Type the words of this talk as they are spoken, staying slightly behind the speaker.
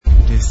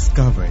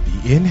Discover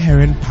the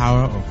inherent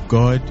power of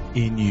God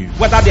in you.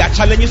 Whether there are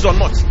challenges or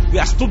not, we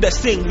are still the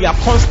same. We are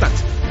constant.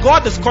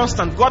 God is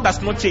constant. God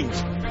does not change.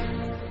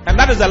 And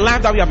that is the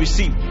life that we have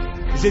received.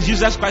 It says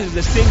Jesus Christ is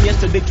the same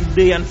yesterday,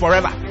 today, and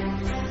forever.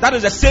 That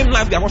is the same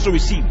life we have also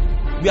received.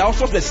 We are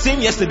also the same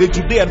yesterday,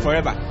 today, and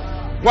forever.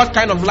 What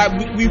kind of life?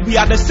 We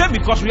are the same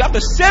because we have the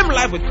same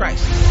life with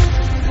Christ.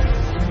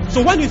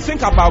 So when you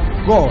think about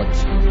God,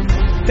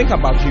 think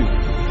about you.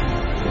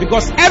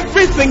 Because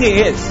everything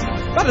He is,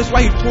 that is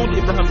why He told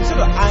Abraham, He said,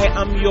 I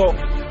am your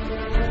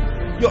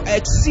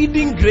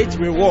exceeding great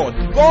reward.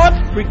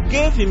 God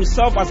gave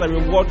Himself as a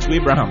reward to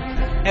Abraham.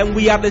 And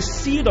we are the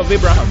seed of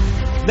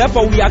Abraham.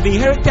 Therefore, we have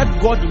inherited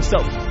God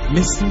Himself.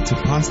 Listen to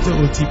Pastor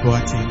O.T.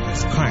 Boateng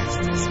as Christ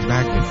is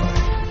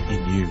magnified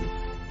in you.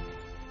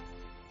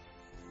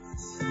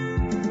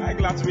 Are you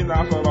glad to be in the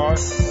house of the Lord?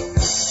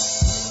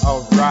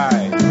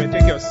 Alright. You may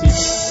take your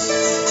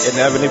seats in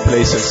heavenly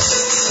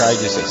places.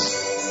 Christ Jesus.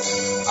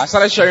 I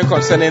started sharing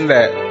concerning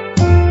the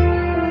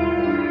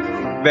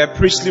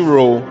priestly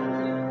role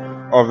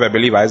of a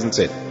believer, isn't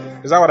it?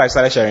 Is that what I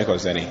started sharing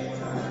concerning?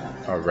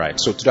 Alright.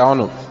 So today I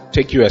want to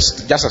take you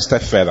just a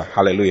step further.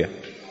 Hallelujah.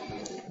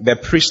 The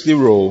priestly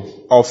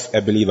role of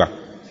a believer.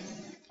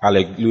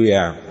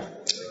 Hallelujah.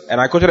 And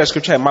I quoted a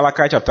scripture in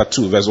Malachi chapter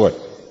 2, verse what?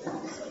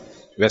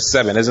 Verse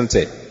 7, isn't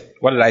it?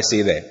 What did I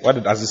say there?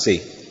 What does it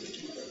say?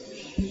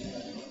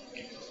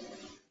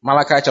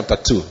 Malachi chapter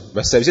 2,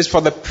 verse 7. It says,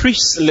 for the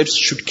priest's lips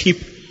should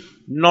keep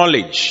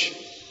knowledge,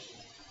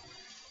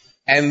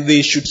 and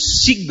they should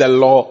seek the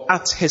law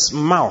at his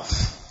mouth.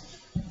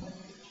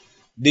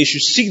 They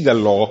should seek the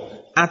law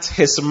at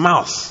his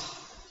mouth.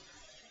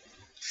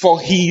 For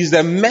he is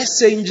the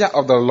messenger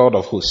of the Lord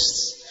of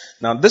hosts.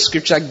 Now this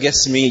scripture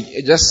gets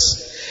me,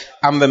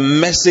 I'm the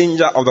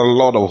messenger of the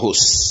Lord of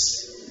hosts.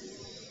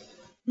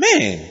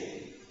 Man.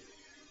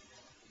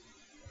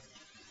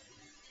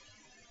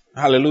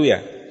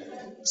 Hallelujah.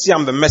 See,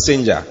 I'm the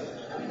messenger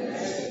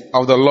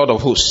of the Lord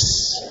of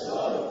hosts.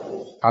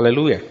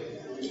 Hallelujah.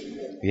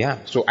 Yeah.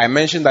 So I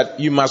mentioned that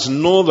you must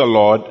know the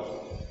Lord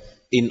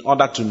in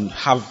order to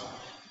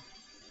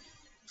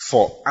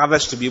for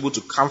others to be able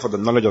to come for the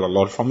knowledge of the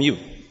Lord from you.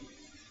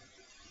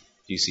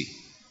 You see.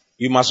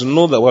 You must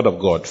know the word of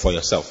God for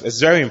yourself. It's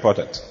very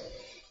important.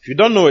 If you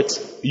don't know it,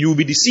 you will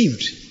be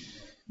deceived.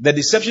 The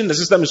deception in the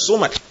system is so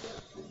much.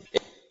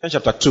 In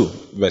chapter 2,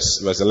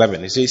 verse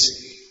 11, it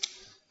says,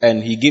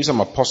 and he gave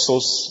some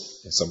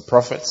apostles and some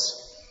prophets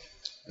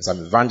and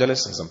some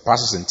evangelists and some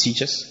pastors and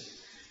teachers.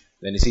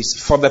 Then he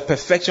says, for the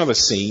perfection of the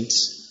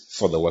saints,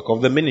 for the work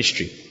of the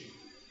ministry.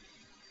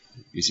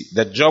 You see,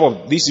 the job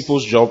of these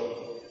people's job,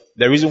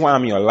 the reason why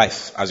I'm in your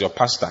life as your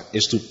pastor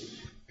is to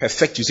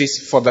perfect. You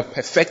says, for the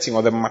perfecting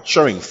or the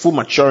maturing, full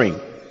maturing,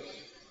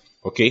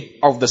 okay,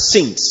 of the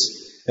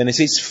saints. Then it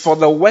says, for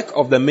the work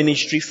of the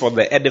ministry, for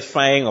the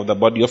edifying of the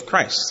body of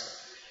Christ.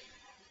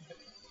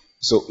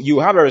 So you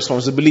have a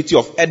responsibility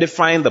of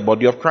edifying the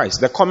body of Christ.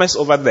 The comments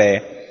over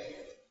there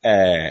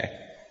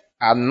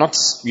are not,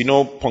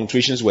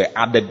 punctuations were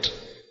added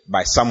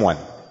by someone.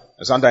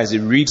 Sometimes it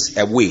reads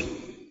away.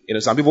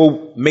 Some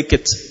people make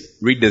it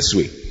read this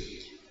way.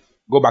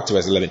 Go back to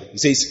verse 11. It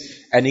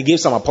says, and he gave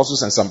some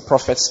apostles and some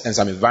prophets and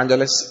some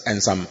evangelists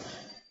and some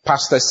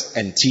pastors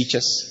and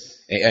teachers.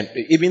 And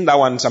even that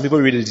one, some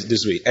people read it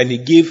this way. And he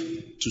gave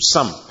to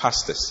some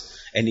pastors.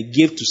 And he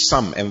gave to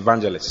some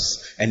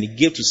evangelists. And he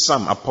gave to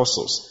some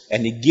apostles.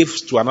 And he gave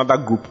to another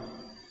group.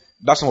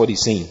 That's not what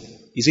he's saying.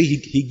 He said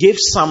he gave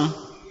some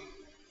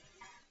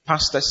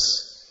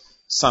pastors,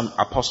 some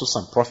apostles,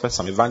 some prophets,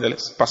 some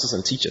evangelists, pastors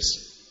and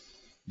teachers.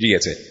 Do you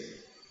get it?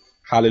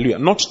 Hallelujah.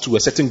 Not to a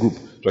certain group.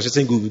 To a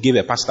certain group, he gave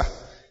a pastor.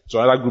 To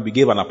another group, he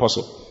gave an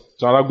apostle.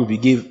 To another group, he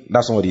gave...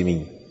 That's not what he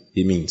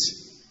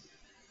means.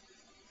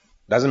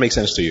 Doesn't make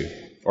sense to you.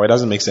 Or it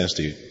doesn't make sense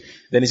to you.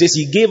 Then he says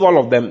he gave all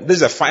of them... This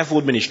is a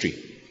fivefold ministry.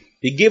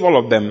 He gave all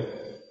of them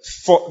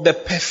for the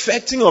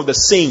perfecting of the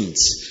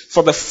saints.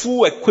 For the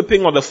full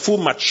equipping or the full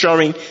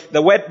maturing.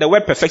 The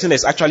word perfecting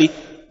is actually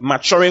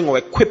maturing or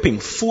equipping.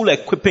 Full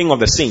equipping of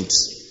the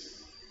saints.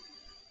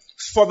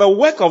 For the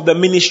work of the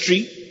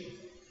ministry...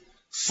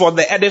 for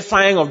the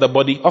edifying of the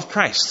body of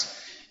Christ.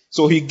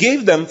 So he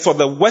gave them for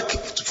the work,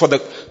 for the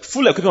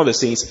full equipping of the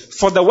saints,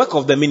 for the work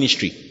of the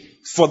ministry,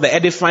 for the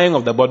edifying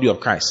of the body of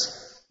Christ.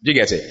 Do you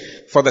get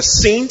it? For the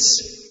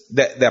saints,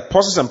 the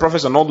apostles and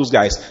prophets and all those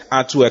guys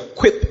are to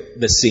equip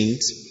the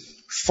saints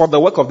for the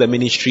work of the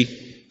ministry,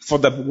 for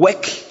the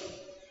work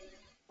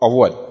of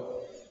what?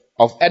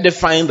 Of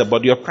edifying the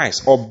body of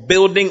Christ, or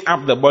building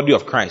up the body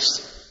of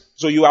Christ.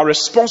 So you are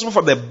responsible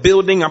for the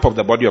building up of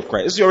the body of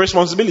Christ. It's your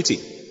responsibility.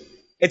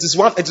 It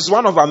is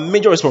one of our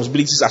major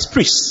responsibilities as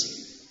priests.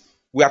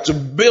 We are to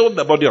build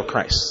the body of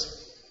Christ.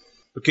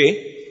 Okay?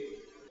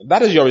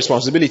 That is your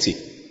responsibility.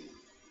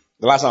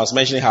 The last time I was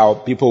mentioning how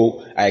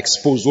people are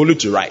exposed only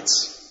to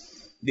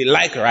rights. They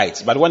like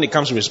rights, but when it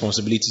comes to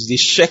responsibilities, they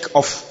shake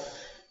off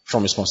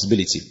from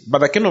responsibility.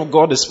 But the kingdom of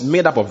God is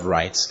made up of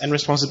rights and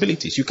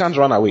responsibilities. You can't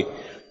run away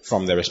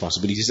from the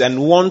responsibilities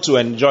and want to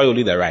enjoy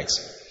only the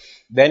rights.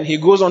 Then he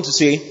goes on to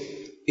say,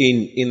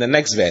 in the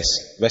next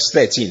verse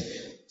 13.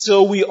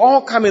 So we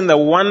all come in the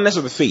oneness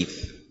of the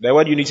faith. The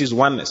word unity is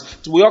oneness.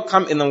 So we all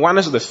come in the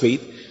oneness of the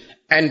faith,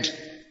 and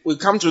we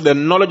come to the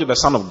knowledge of the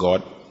Son of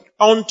God,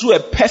 unto a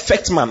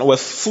perfect man, or a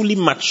fully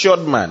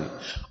matured man,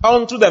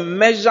 unto the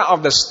measure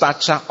of the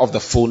stature of the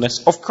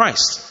fullness of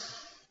Christ.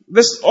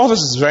 All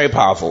this is very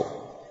powerful.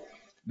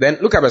 Then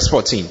look at verse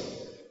 14.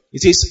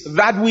 It says,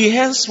 that we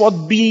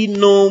henceforth be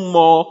no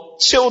more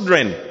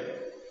children.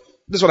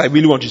 This is what I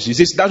really want you to see. It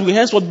says, that we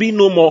henceforth be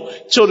no more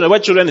children. The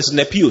word children is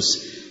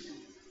nepios.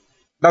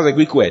 That's a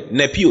Greek word,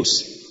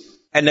 nepios.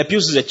 And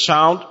nepios is a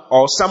child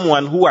or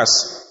someone who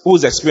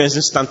is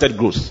experiencing stunted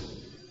growth.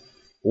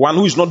 One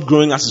who is not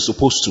growing as he's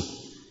supposed to.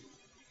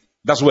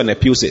 That's what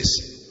nepios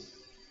is.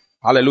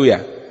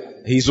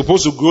 Hallelujah. He's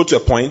supposed to grow to a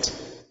point,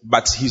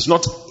 but he's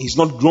not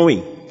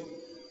growing.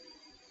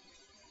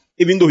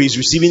 Even though he's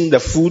receiving the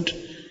food,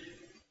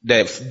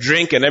 the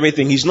drink and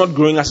everything, he's not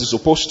growing as he's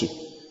supposed to.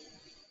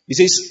 He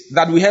says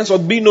that we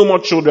henceforth be no more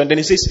children. Then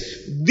he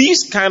says,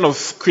 these kind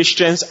of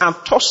Christians are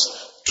tossed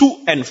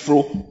to and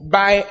fro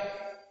by,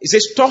 it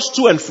says tossed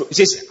to and fro, it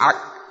says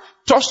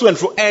tossed to and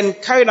fro and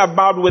carried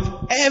about with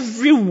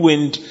every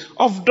wind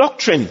of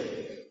doctrine.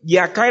 They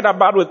are carried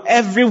about with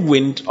every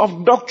wind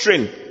of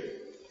doctrine,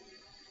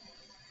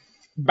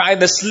 by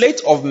the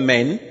sleight of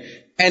men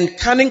and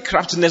cunning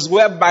craftiness,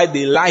 whereby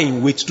they lie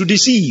in wait to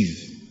deceive.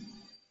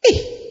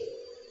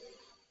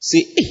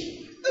 Say,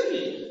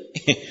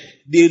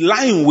 they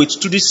lie in wait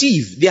to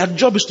deceive. Their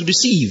job is to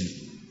deceive.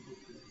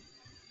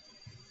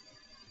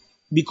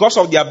 Because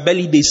of their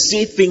belly, they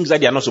say things that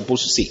they are not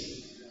supposed to say.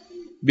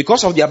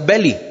 Because of their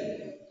belly,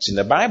 it's in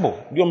the Bible.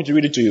 Do you want me to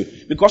read it to you?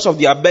 Because of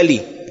their belly,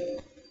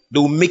 they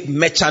will make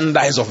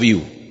merchandise of you.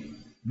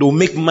 They will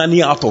make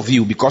money out of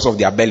you because of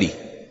their belly.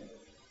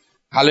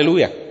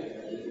 Hallelujah.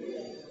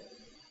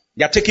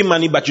 They are taking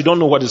money, but you don't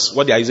know what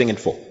they are using it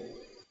for.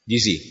 You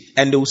see?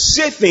 And they will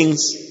say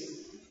things,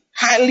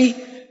 highly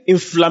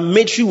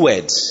inflammatory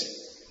words,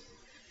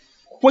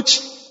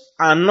 which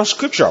are not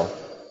scriptural,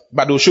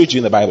 but they will show it to you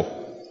in the Bible.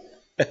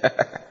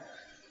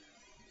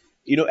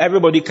 You know,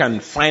 everybody can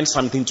find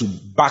something to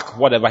back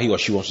whatever he or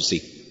she wants to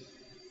say.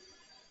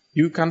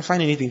 You can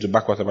find anything to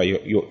back whatever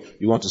you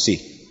want to say.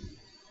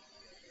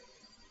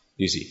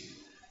 You see?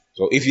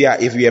 So if you are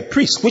a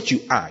priest, which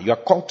you are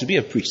called to be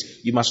a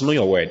priest, you must know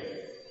your word.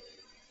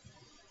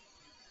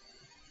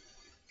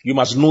 You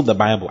must know the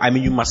Bible. I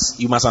mean, you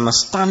must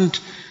understand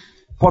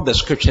what the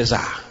scriptures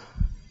are.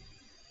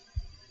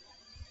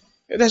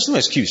 There's no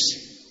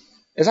excuse.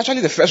 It's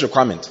actually the first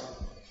requirement.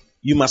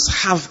 You must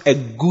have a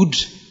good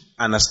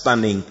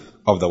understanding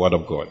of the word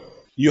of God.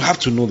 You have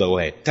to know the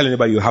word. Tell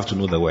anybody you have to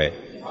know the word.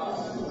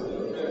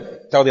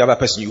 Tell the other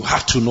person you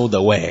have to know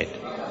the word.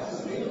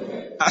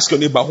 Ask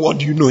your neighbor, what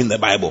do you know in the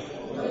Bible?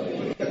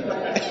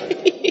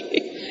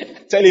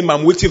 Tell him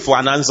I'm waiting for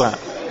an answer.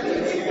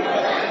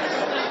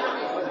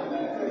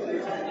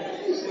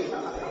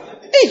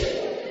 Hey,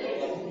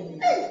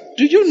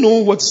 do you know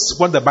what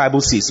the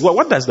Bible says?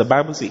 What does the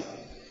Bible say?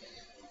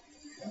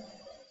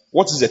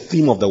 What is the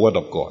theme of the word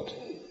of God?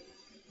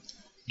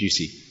 Do you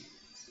see?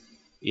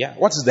 Yeah.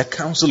 What is the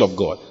counsel of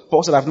God?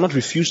 Paul said, I have not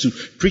refused to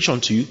preach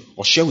unto you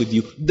or share with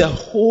you the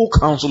whole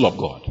counsel of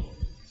God.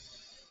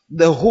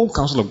 The whole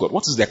counsel of God.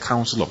 What is the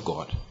counsel of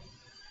God?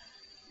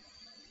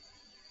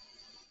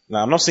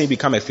 Now, I'm not saying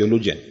become a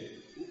theologian.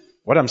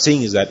 What I'm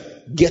saying is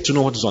that get to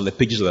know what is on the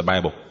pages of the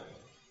Bible.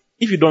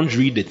 If you don't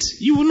read it,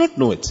 you will not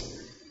know it.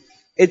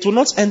 It will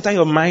not enter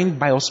your mind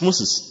by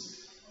osmosis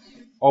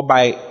or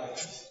by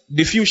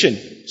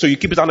diffusion. So you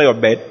keep it under your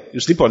bed, you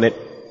sleep on it,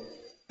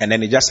 and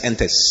then it just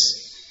enters.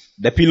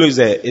 The pillow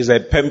is a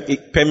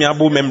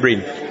permeable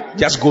membrane.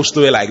 Just goes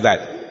through it like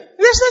that.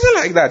 There's nothing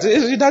like that.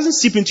 It doesn't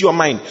seep into your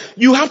mind.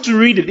 You have to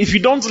read it. If you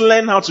don't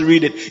learn how to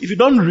read it, if you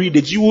don't read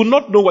it, you will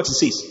not know what it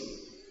says.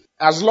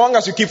 As long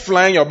as you keep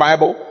flying your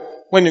Bible,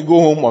 when you go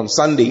home on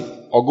Sunday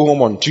or go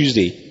home on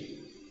Tuesday,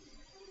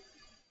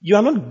 you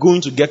are not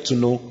going to get to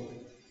know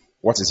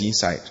what is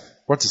inside,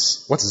 what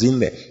is in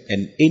there.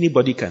 And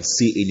anybody can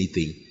say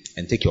anything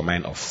and take your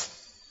mind off.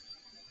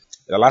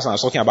 The last time I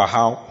was talking about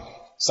how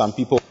some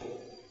people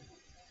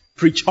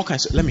preach all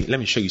kinds of, let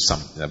me show you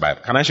some in the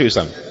Bible. Can I show you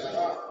some?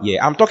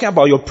 Yeah, I'm talking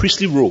about your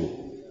priestly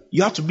role.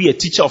 You have to be a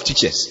teacher of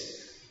teachers.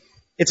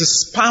 It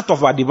is part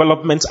of our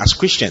development as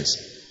Christians.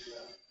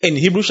 In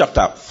Hebrews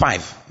chapter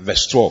 5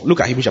 verse 12, look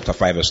at Hebrews chapter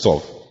 5 verse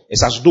 12.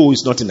 It's as though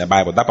it's not in the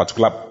Bible. That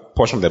particular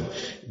portion of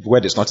the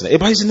word is not in the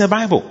Bible, but it's in the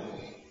Bible.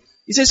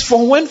 It says,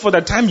 for when for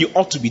the time you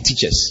ought to be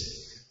teachers.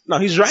 Now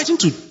he's writing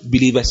to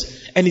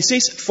believers, and he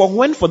says, for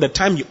when for the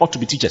time you ought to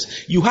be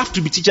teachers. You have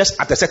to be teachers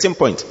at a certain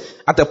point.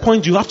 At a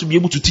point you have to be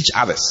able to teach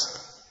others.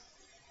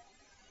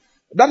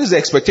 That is the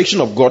expectation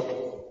of God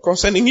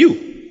concerning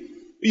you.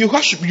 You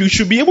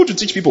should be able to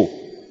teach people.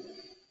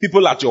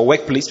 People at your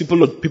workplace,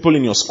 people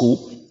in your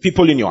school,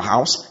 people in your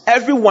house.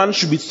 Everyone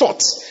should be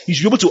taught. You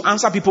should be able to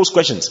answer people's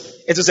questions.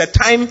 It is a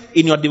time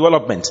in your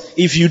development.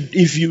 If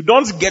you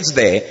don't get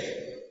there,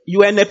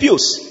 you are an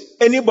abuse.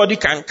 Anybody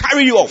can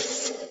carry you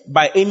off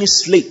by any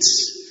slate,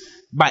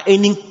 by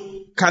any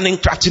cunning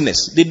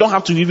craftiness. They don't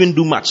have to even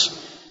do much.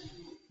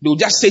 They'll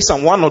just say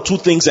some one or two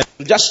things and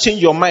just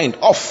change your mind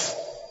off.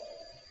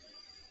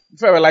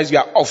 If you realize you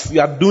are off,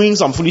 you are doing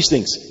some foolish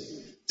things.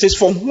 It says,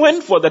 for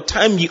the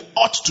time ye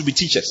ought to be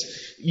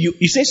teachers.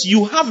 It says,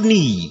 you have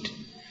need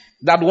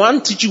that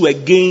one teach you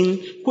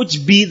again,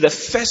 which be the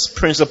first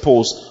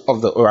principles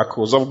of the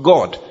oracles of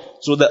God.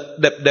 So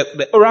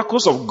the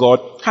oracles of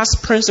God has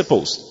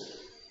principles.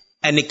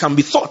 And it can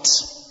be taught.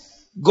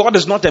 God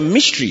is not a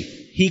mystery.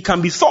 He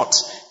can be taught.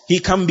 He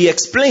can be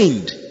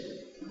explained.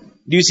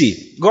 Do you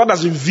see? God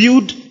has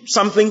revealed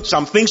some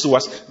things to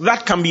us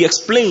that can be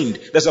explained.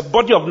 There's a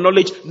body of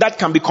knowledge that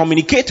can be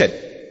communicated.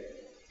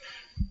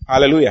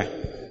 Hallelujah.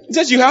 It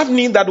says, you have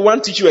need that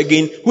one teach you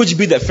again, which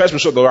be the first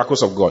principle of the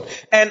oracles of God.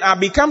 And are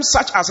become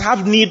such as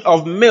have need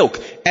of milk,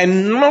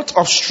 and not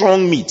of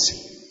strong meat.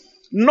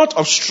 Not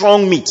of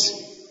strong meat.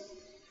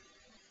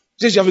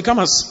 It says, you have become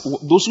as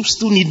those who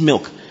still need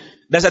milk.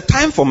 There's a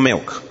time for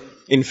milk.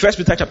 In 1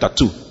 Peter chapter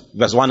 2,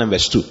 verse 1 and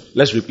verse 2.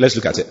 Let's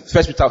look at it.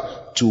 1 Peter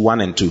 2,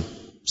 1 and 2.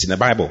 It's in the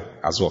Bible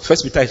as well. 1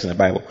 Peter is in the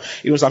Bible.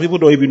 Some people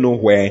don't even know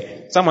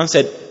where. Someone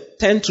said,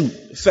 turn to 1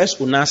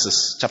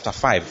 Onassis chapter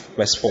 5,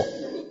 verse 4.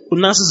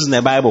 Onassis is in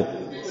the Bible.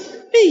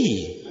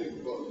 Hey.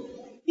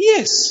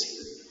 Yes.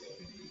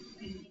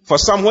 For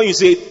some, when you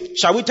say,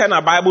 shall we turn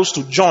our Bibles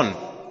to John?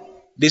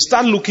 They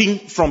start looking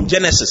from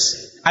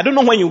Genesis. I don't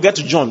know when you get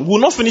to John. We will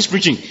not finish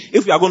preaching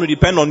if we are going to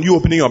depend on you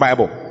opening your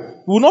Bible.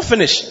 We will not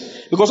finish.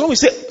 Because when we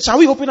say, shall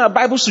we open our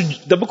Bibles to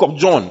the book of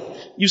John?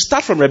 You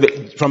start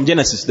from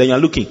Genesis, then you are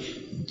looking.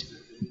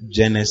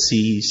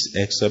 Genesis,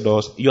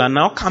 Exodus. You are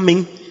now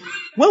coming.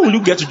 When will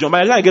you get to John?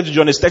 By the time I get to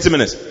John, it's 30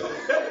 minutes.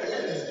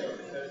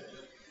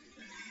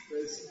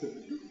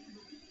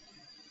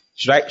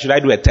 Should I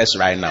do a test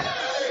right now?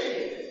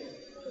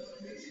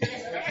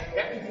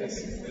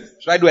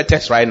 Should I do a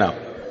test right now?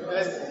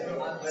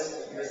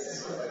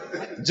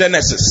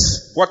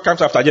 Genesis. What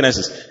comes after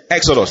Genesis?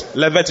 Exodus,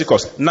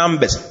 Leviticus,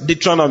 Numbers,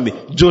 Deuteronomy,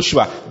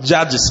 Joshua,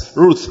 Judges,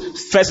 Ruth,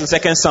 1st and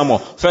 2nd Samuel,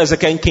 1st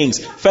and 2nd Kings,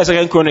 1st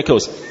and 2nd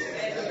Chronicles.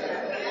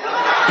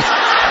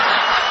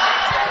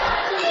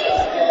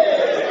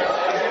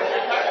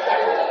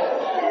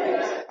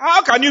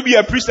 How can you be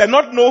a priest and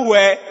not know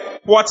where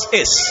what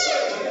is?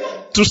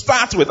 To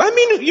start with. I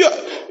mean,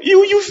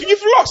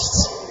 you've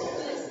lost.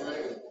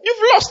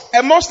 You've lost.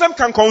 A Muslim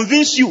can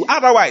convince you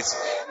otherwise.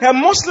 A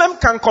Muslim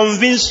can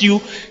convince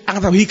you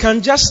and he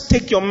can just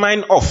take your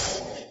mind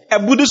off. A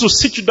Buddhist will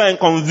sit you down and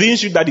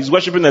convince you that he's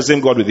worshiping the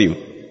same God with you.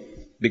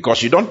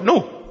 Because you don't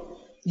know.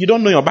 You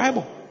don't know your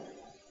Bible.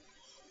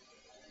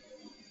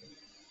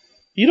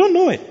 You don't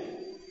know it.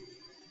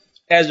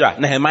 Ezra,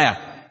 Nehemiah,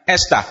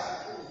 Esther,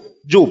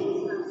 Job,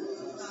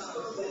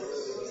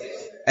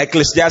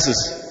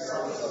 Ecclesiastes,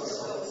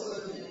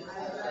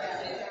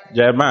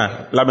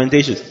 Jeremiah,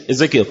 Lamentations,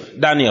 Ezekiel,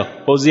 Daniel,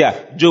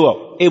 Hosea,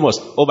 Joel, Amos,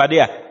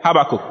 Obadiah,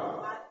 Habakkuk.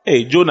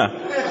 Hey, Jonah.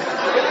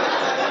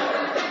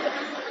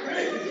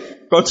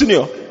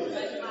 Continue.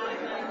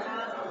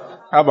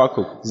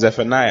 Habakkuk,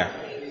 Zephaniah,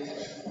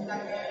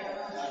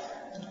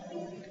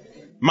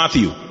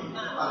 Matthew,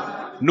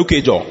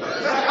 Nukejo.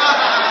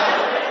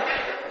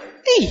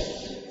 Hey,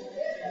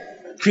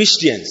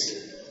 Christians.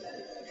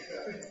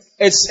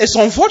 It's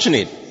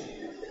unfortunate.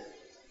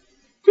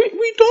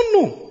 We don't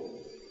know.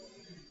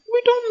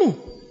 We don't know.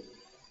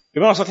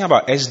 Remember I was talking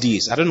about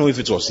SDs. I don't know if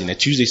it was in a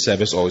Tuesday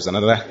service or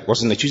it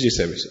was in a Tuesday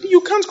service. You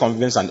can't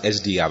convince an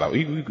SD other.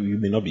 You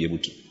may not be able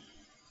to.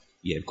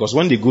 Yeah, because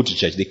when they go to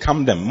church, they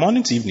come them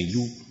morning to evening.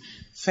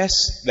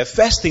 The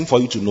first thing for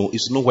you to know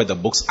is to know where the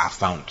books are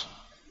found.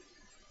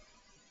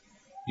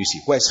 You see,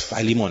 where's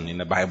Philemon in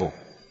the Bible?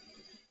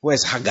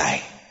 Where's Haggai?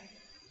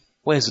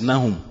 Where's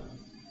Nahum?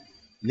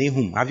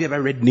 Nahum. Have you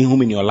ever read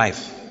Nahum in your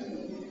life?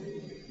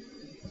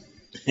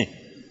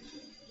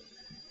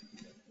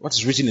 What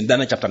is written in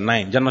Daniel chapter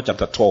 9, Daniel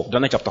chapter 12,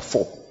 Daniel chapter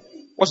 4?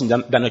 What's in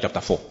Daniel chapter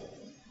 4?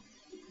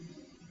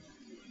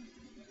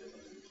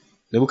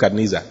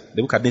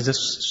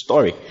 Nebuchadnezzar's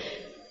story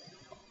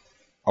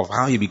of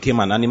how he became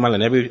an animal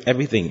and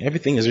everything.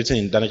 Everything is written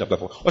in Daniel chapter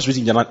 4. What's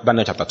written in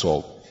Daniel chapter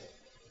 12?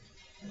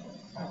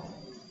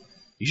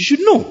 You should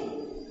know.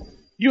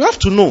 You have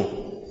to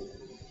know.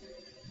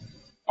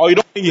 Or you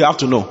don't think you have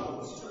to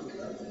know?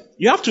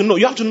 You have to know.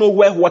 You have to know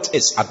where what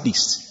is at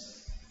least.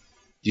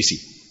 Do you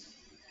see?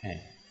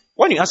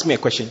 When you ask me a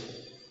question,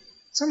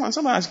 someone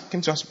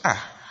came to ask,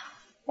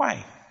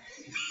 why?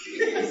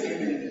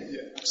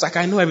 It's like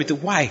I know everything.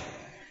 Why?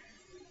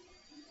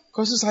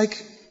 Because it's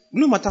like,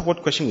 no matter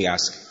what question we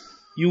ask,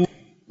 you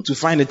want to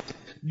find it.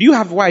 Do you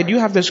have why? Do you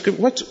have the script?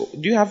 What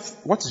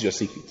is your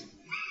secret?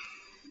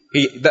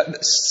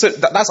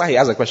 That's how he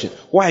asked the question.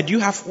 Why? Do you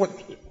have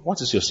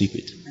what is your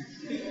secret?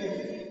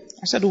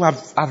 I said,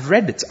 I've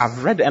read it,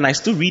 and I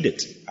still read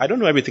it. I don't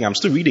know everything. I'm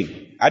still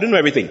reading. I don't know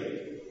everything.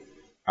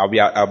 I'll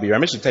be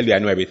remiss to tell you I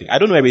know everything. I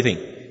don't know everything.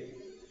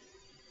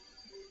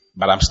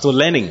 But I'm still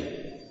learning.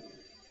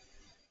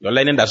 Your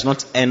learning does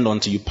not end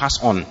until you pass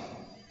on.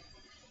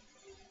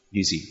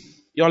 You see.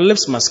 Your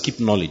lips must keep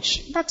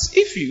knowledge. But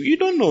if you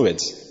don't know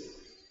it,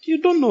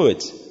 you don't know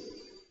it.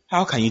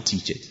 How can you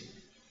teach it?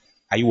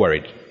 Are you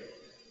worried?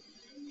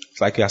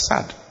 It's like you're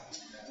sad.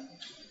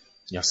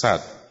 You're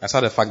sad. That's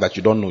how the fact that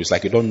you don't know. It's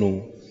like you don't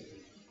know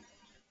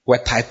where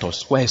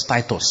Titus. Where is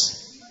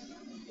Titus?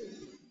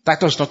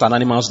 Titus is not an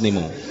animal's name.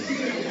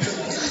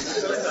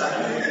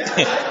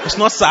 It's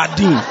not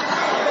sardine.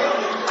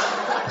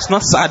 It's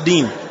not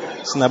sardine.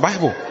 It's in the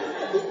Bible.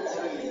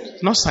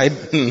 It's not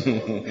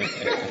sardine.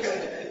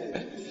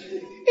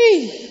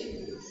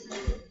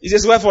 He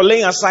says, wherefore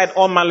laying aside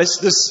all malice,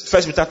 this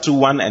 1 Peter 2,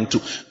 1 and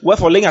 2.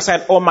 Wherefore laying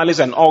aside all malice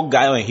and all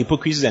guile and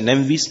hypocrisy and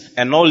envies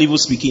and all evil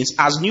speakings,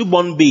 as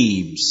newborn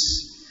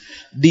babes,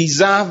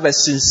 desire the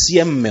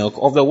sincere milk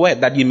of the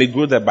word that ye may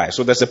grow thereby.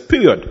 So there's a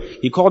period.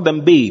 He called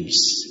them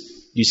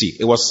babes. You see,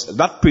 it was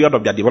that period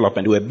of their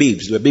development. They were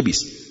babes, they were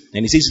babies.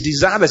 And he says,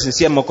 desire the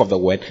sincere milk of the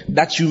word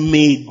that you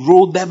may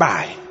grow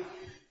thereby.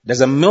 There's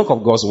a milk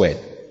of God's word.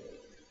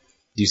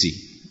 Do you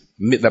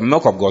see? The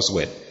milk of God's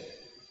word.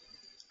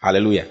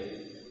 Hallelujah.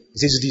 It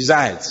says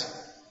desired.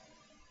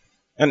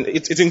 And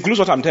it includes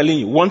what I'm telling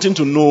you, wanting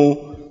to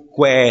know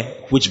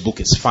which book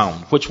is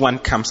found, which one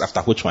comes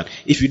after which one.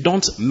 If you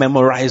don't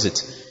memorize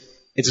it,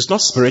 it is not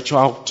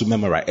spiritual to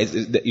memorize.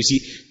 You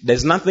see,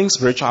 there's nothing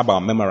spiritual about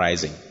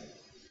memorizing.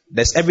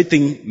 There's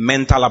everything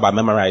mental about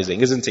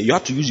memorizing, isn't it? You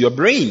have to use your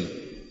brain.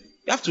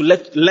 You have to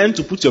learn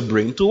to put your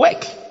brain to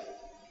work.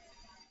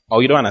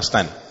 Or you don't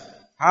understand.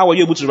 How were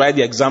you able to write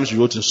the exams you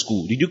wrote in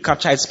school? Did you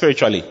capture it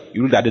spiritually?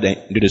 You really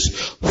did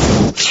this.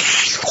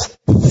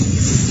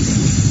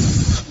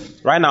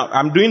 Right now,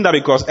 I'm doing that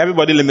because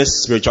everybody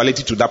limits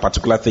spirituality to that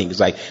particular thing.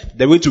 It's like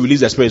the way to release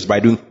the spirit is by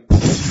doing.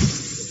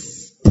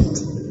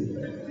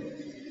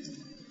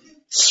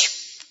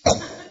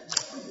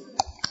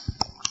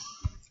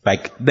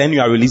 Like, then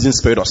you are releasing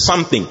spirit or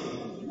something.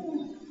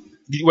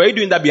 Were you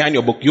doing that behind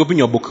your book? You open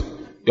your book.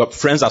 Your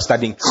friends are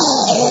studying.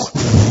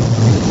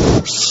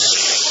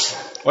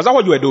 Was that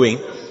what you were doing?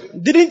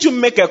 Didn't you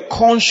make a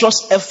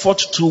conscious effort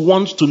to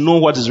want to know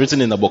what is written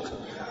in the book?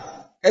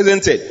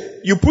 Isn't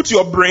it? You put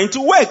your brain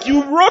to work.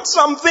 You wrote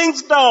some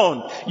things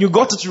down. You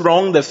got it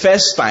wrong the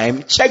first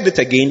time, checked it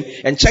again,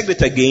 and checked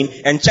it again,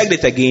 and checked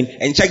it again,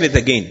 and checked it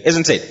again.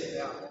 Isn't it?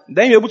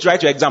 Then you're able to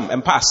write your exam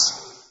and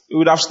pass. You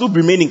would have still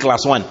remained in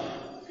class 1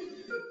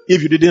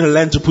 if you didn't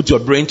learn to put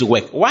your brain to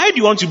work. Why do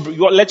you want to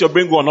let your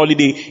brain go on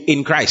holiday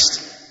in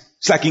Christ?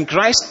 It's like in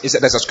Christ,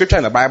 there's a scripture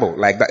in the Bible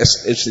like that.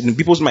 It's in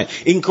people's mind.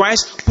 In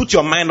Christ, put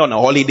your mind on a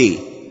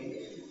holiday.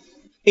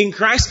 In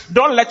Christ,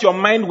 don't let your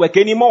mind work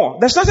anymore.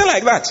 There's nothing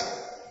like that.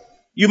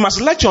 You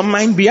must let your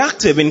mind be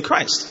active in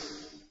Christ.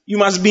 You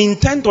must be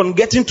intent on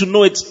getting to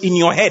know it in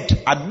your head,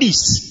 at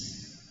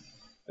least.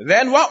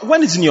 Then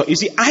when it's in your, you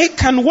see, I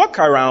can walk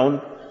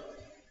around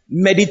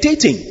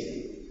meditating.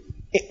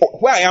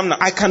 Where I am now,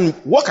 I can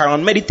walk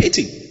around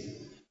meditating.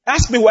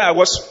 Ask me where I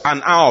was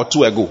an hour or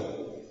two ago.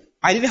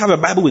 I didn't have a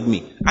Bible with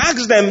me. I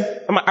asked them,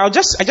 I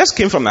just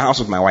came from the house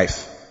with my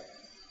wife.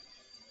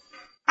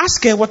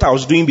 Ask her what I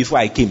was doing before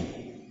I came.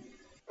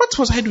 What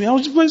was I doing? I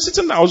was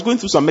sitting there, I was going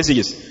through some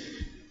messages,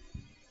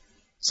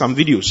 some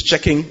videos,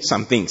 checking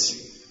some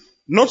things.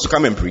 Not to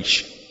come and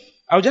preach.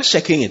 I was just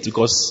checking it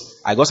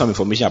because I got some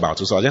information about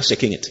it, so I was just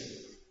checking it.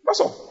 That's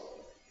all.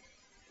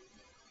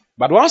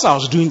 But whilst I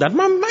was doing that,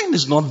 my mind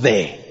is not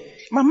there.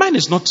 My mind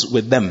is not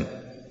with them.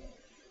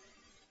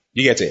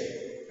 You get it?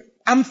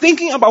 I'm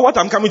thinking about what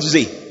I'm coming to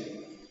say.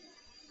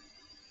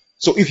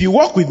 So if you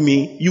walk with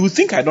me, you will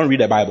think I don't read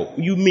the Bible.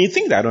 You may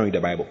think that I don't read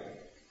the Bible.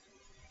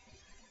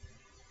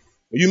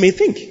 You may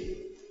think.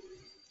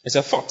 It's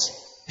a thought.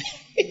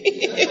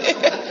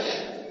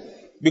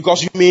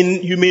 Because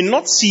you may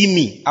not see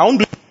me. I won't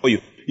do it for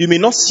you. You may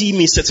not see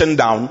me sitting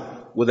down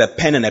with a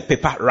pen and a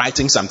paper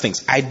writing some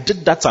things. I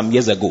did that some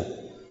years ago.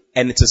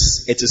 And it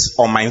is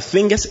on my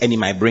fingers and in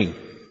my brain.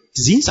 It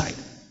is inside.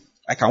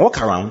 I can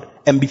walk around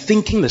and be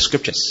thinking the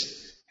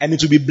scriptures. And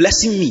it will be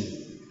blessing me.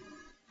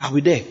 I'll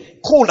be there.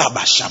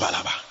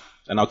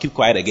 And I'll keep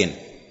quiet again.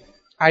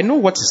 I know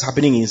what is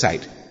happening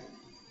inside.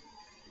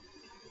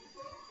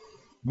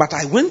 But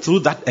I went through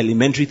that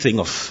elementary thing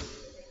of,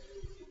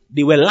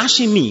 they were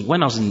lashing me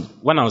when I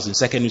was in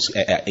secondary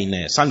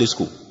Sunday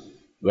school.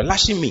 They were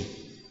lashing me.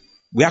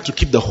 We had to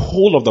keep the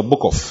whole of the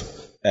book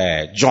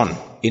of John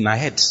in our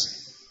heads.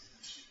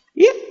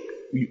 Yeah,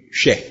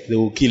 they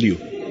will kill you.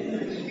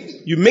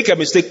 You make a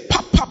mistake,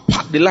 pop,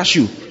 they lash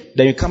you.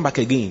 Then you come back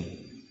again.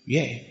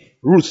 Yeah,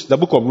 Ruth, the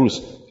book of Ruth.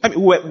 I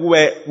mean, we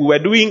were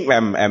doing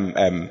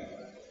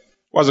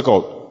what's it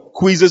called?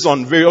 Quizzes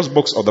on various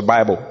books of the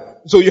Bible.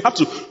 So you have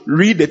to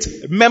read it,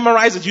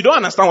 memorize it. You don't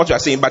understand what you are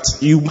saying, but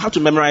you have to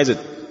memorize it.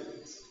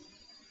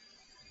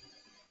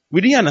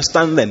 We didn't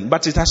understand then,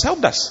 but it has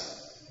helped us.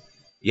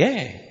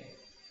 Yeah.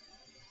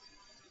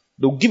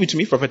 They'll give it to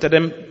me, Prophet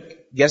Adam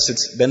gets it,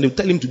 then they'll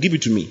tell him to give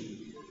it to me.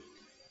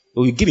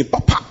 Or you give me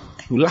papa,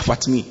 he will laugh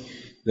at me.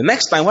 The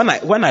next time when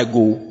I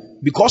go,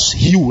 because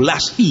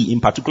he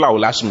in particular will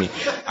lash me,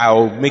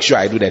 I'll make sure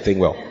I do that thing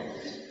well.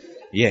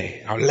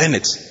 Yeah, I'll learn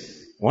it.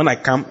 When I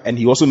come and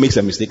he also makes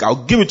a mistake,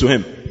 I'll give it to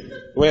him.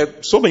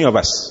 Well, so many of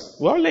us,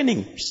 we're all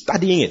learning,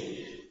 studying it.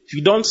 If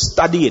you don't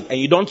study it and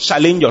you don't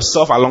challenge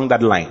yourself along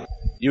that line,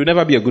 You'll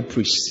never be a good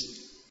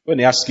priest. When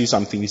they ask you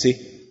something, you say,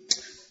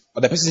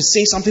 or the person is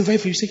saying something very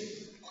you say,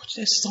 God,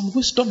 there's some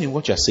wisdom in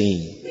what you're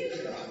saying.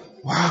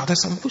 Wow,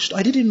 there's some wisdom.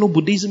 I didn't know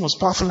Buddhism was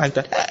powerful like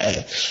that.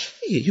 Hey,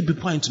 you be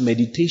put into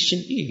meditation.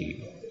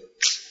 Hey.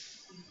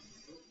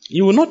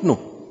 You will not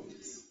know.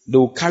 They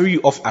will carry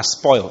you off as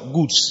spoil,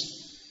 goods.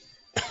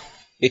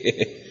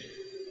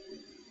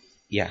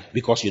 Yeah,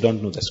 because you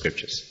don't know the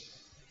scriptures.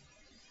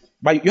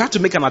 But you have to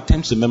make an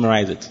attempt to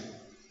memorize it.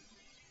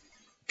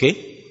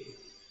 Okay?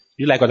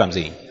 You like what I'm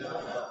saying?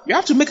 You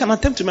have to make an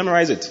attempt to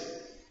memorize it.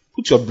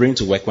 Put your brain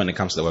to work when it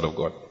comes to the Word of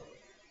God.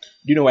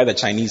 Do you know why the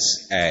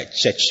Chinese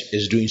church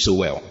is doing so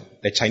well?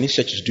 The Chinese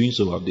church is doing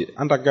so well. The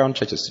underground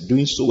church is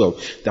doing so well.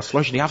 They're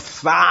flourishing. They have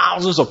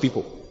thousands of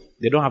people.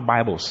 They don't have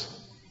Bibles.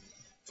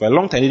 For a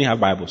long time, they didn't have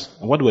Bibles.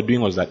 And what they were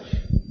doing was that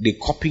they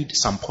copied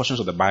some portions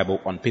of the Bible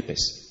on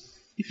papers.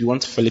 If you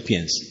want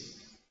Philippians,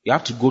 you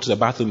have to go to the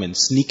bathroom and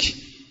sneak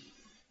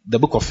the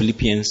book of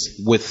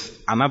Philippians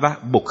with another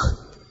book.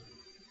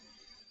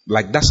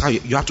 Like that's how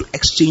you have to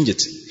exchange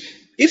it.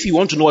 If you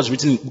want to know what's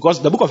written,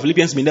 because the book of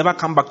Philippians may never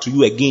come back to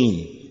you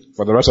again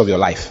for the rest of your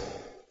life.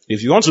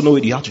 If you want to know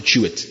it, you have to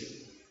chew it.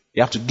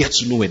 You have to get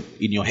to know it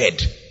in your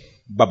head.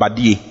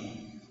 Babadie.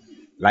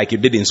 Like you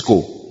did in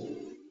school.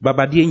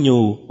 Babadie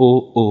nyo,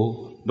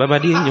 oh.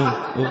 Babadie nyo,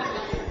 oh.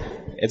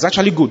 It's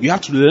actually good. You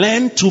have to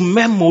learn to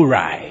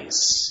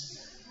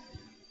memorize.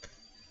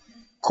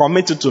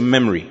 Commit it to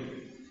memory.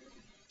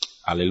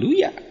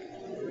 Hallelujah.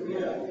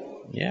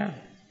 Yeah.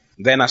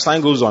 Then as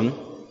time goes on,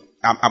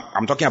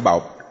 I'm talking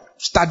about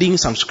studying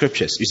some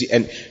scriptures. You see,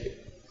 and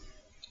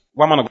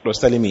one man of God was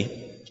telling me,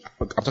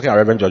 I'm talking about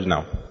Reverend George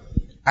now.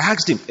 I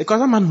asked him, because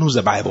that man knows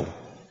the Bible.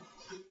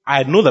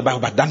 I know the Bible,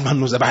 but that man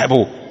knows the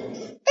Bible.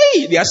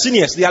 Hey, they are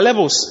seniors, they are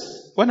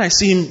levels. When I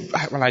see him,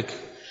 I'm like,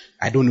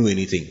 I don't know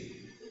anything.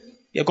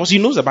 Yeah, because he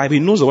knows the Bible, he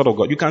knows the Word of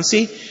God. You can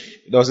say,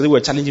 there was a day we were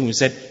challenging him, we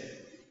said,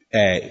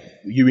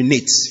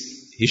 urinate.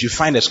 He should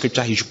find a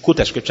scripture, he should quote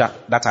a scripture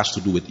that has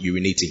to do with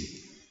urinating.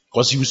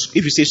 Because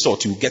if you say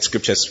salt, you will get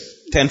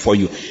scriptures 10 for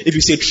you. If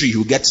you say tree, you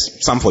will get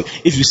some for you.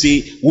 If you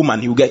say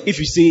woman, you will get. If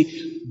you say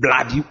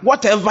blood,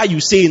 whatever you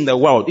say in the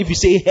world. If you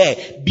say hair,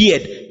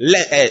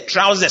 beard,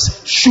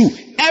 trousers, shoe,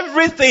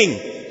 everything,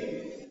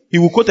 he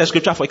will quote a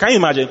scripture for you. Can you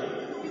imagine?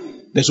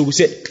 Then so we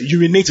say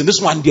urinating.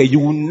 This one there, you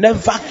will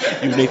never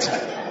urinate.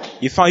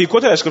 He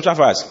quoted a scripture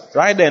for us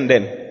right then.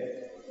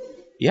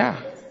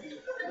 Yeah,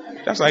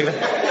 just like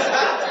that.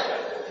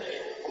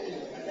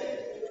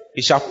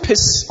 He shall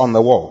piss on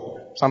the wall.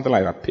 Something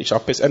like that. He shall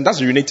piss. And that's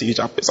urinating. He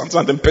shall piss.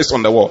 Something piss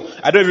on the wall.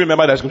 I don't even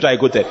remember the scripture I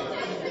quoted.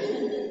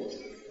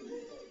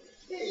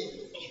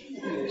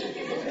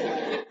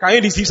 Can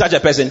you deceive such a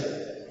person?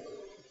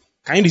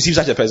 Can you deceive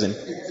such a person?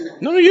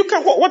 No, you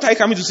can't. What are you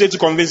coming to say to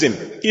convince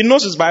him? He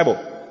knows his Bible.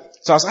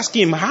 So I was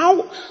asking him,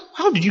 how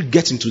did you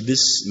get into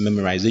this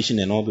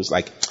memorization and all this?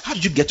 Like, how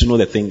did you get to know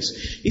the things?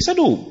 He said,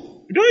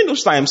 during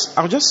those times,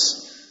 as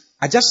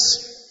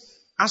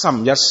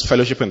I'm just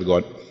fellowshipping with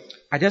God,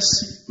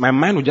 my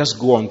mind would just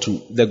go on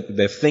to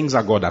the things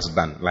that God has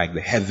done, like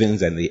the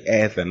heavens and the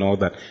earth and all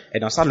that.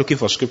 And I'll start looking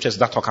for scriptures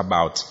that talk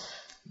about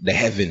the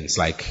heavens,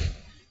 like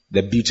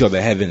the beauty of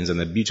the heavens and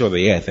the beauty of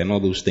the earth and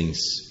all those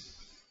things.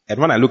 And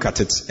when I look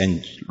at it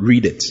and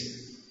read it,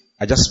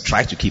 I just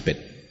try to keep it.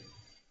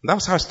 And that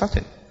was how I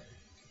started.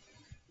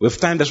 With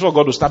time, that's what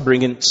God will start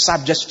bringing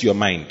subjects to your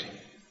mind.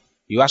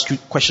 He ask you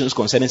questions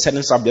concerning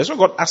certain subjects. That's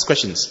what God asks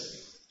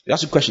questions. He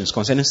asks you questions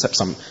concerning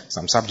some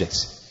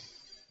subjects.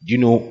 Do you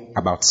know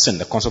about sin?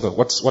 The concept of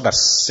what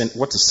is sin?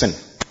 What is sin?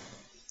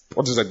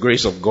 What is the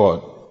grace of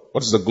God?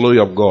 What is the glory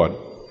of God?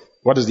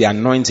 What is the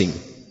anointing?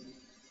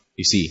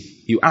 You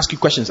see, you ask you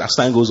questions as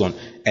time goes on,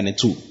 and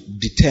it will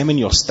determine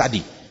your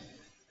study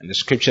and the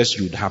scriptures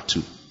you would have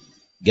to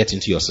get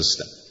into your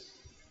system.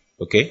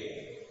 Okay?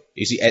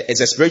 You see,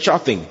 it's a spiritual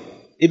thing.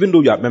 Even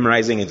though you are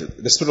memorizing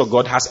it, the Spirit of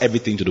God has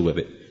everything to do with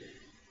it.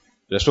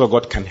 The Spirit of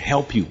God can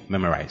help you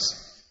memorize.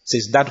 It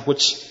says that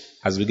which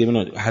has been given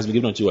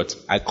unto you, what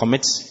I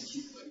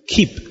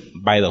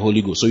keep by the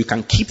Holy Ghost. So you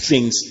can keep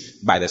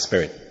things by the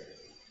Spirit.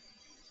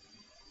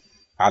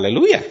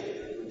 Hallelujah.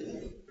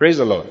 Praise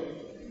the Lord.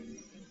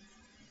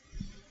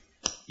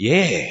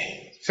 Yeah.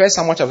 1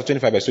 Samuel chapter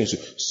 25 verse 22.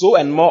 So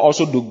and more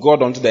also do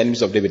God unto the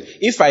enemies of David.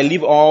 If I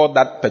leave all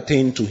that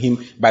pertain to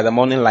him by the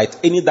morning light,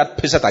 any that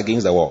pisseth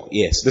against the wall.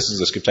 Yes, this is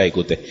the scripture I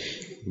quoted.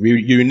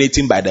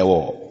 Urinating by the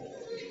wall.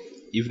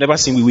 You've never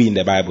seen we in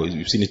the Bible.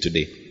 You've seen it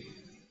today.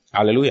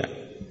 Hallelujah.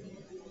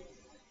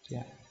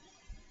 Yeah.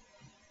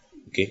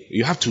 Okay.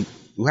 You have to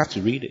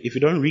read it. If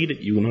you don't read it,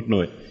 you will not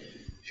know it.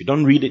 If you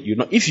don't read it, you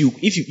know. If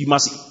you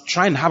must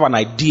try and have an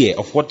idea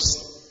of what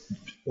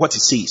it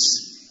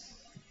says.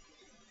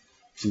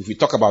 If we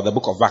talk about the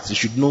book of Acts, you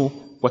should know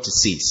what it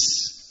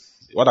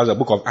says. What does the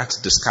book of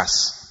Acts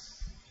discuss?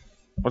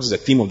 What is the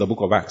theme of the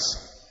book of Acts?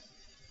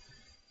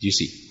 Do you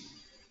see?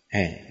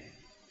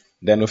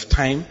 Then with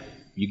time,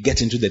 you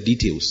get into the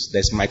details.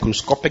 There's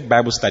microscopic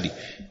Bible study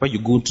where you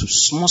go into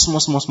small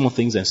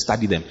things and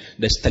study them.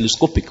 There's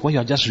telescopic where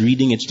you're just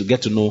reading it to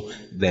get to know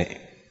the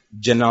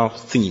general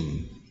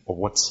theme of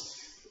what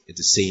it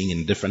is saying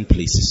in different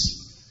places.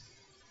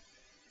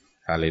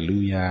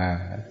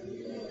 Hallelujah.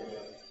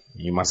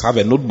 You must have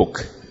a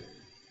notebook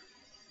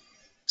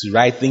to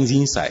write things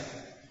inside.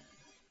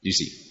 You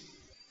see?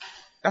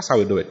 That's how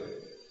we do it.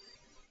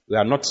 We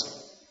are not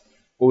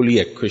only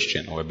a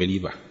Christian or a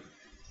believer.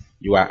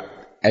 You are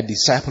a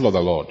disciple of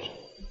the Lord.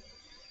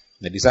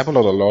 The disciple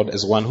of the Lord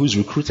is one who is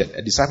recruited.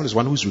 A disciple is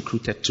one who is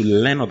recruited to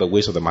learn of the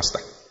ways of the master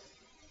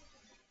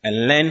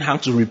and learn how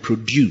to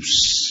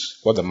reproduce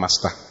what the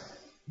master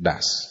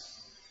does.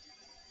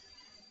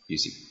 You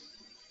see?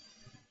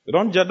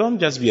 Don't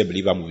just be a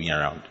believer moving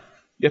around.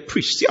 You're a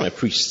priest. See, I'm a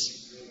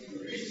priest.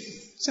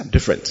 See, I'm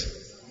different.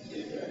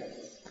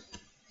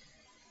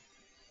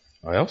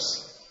 Or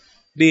else?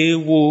 They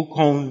will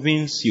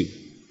convince you.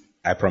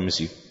 I promise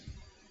you.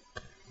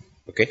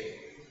 Okay?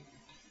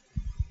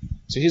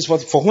 So here's for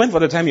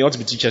the time you ought to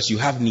be teachers, you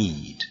have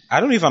need. I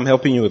don't know if I'm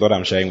helping you with what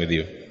I'm sharing with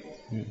you.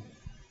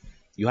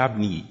 You have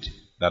need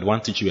that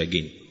one teach you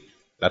again.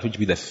 That which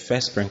be the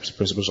first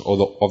principles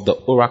of the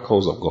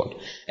oracles of God.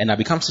 And I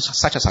become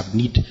such as have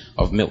need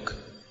of milk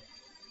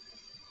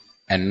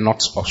and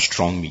not of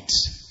strong meat.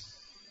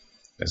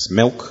 There's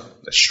milk,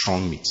 there's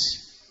strong meat.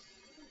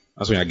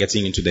 That's when you're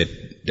getting into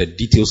the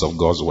details of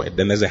God's word.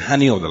 Then there's the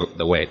honey of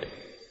the word.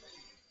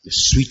 The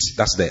sweet,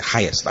 that's the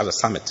highest, that's the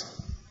summit.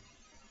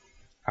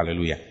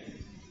 Hallelujah.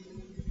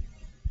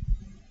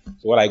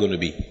 So what are you going to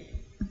be?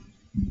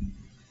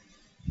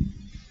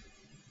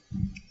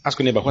 Ask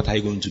your neighbor, what are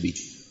you going to be?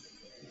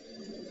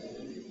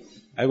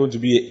 Are you going to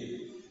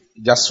be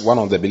just one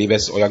of the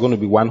believers, or are you going to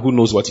be one who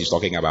knows what he's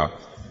talking about?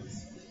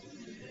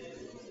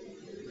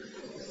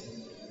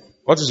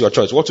 What is your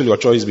choice? What will your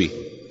choice be?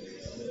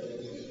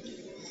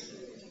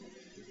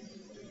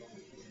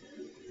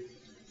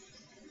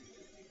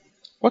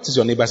 What is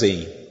your neighbor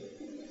saying?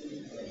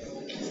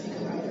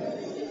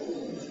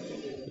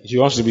 She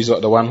wants to be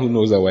the one who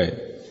knows the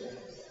word.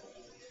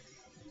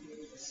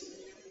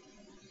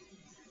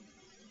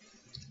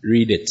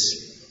 Read it.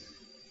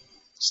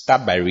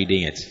 Start by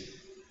reading it.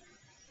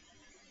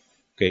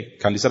 Okay?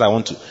 Can you say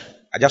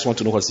I just want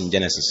to know what's in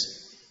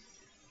Genesis.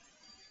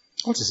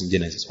 What is in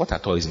Genesis? What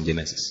at all is in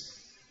Genesis?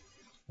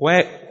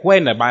 Where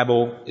in the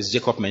Bible is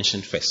Jacob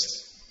mentioned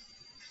first?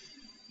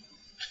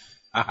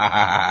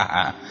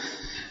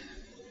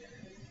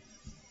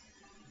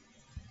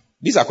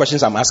 These are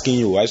questions I'm asking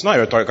you. It's not a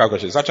rhetorical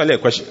question. It's actually a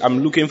question.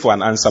 I'm looking for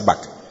an answer back.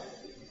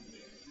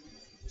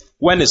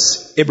 When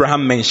is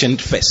Abraham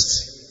mentioned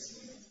first?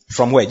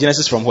 From where?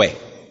 Genesis from where?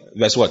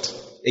 Verse what?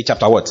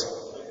 Chapter what?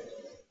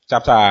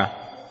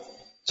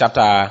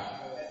 Chapter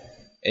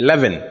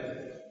 11.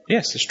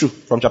 Yes, it's true.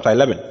 From chapter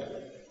 11.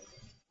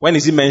 When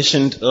is he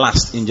mentioned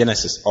last in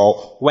Genesis?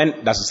 Or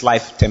when does his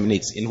life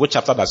terminate? In which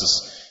chapter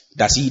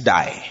does he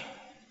die?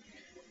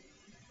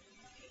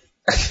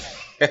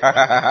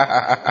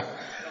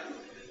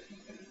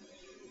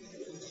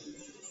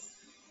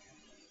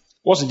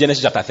 What's in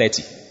Genesis chapter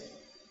 30?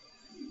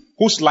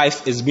 Whose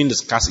life is being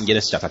discussed in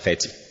Genesis chapter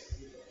 30?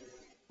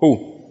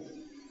 Who?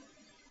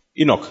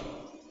 Enoch.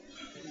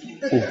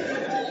 Who?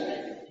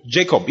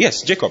 Jacob.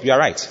 Yes, Jacob. You are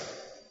right.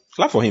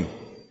 Clap for him.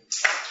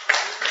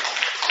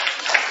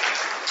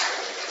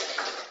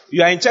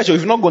 You are in church, or if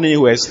you've not gone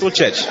anywhere, it's still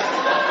church.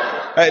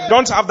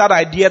 Don't have that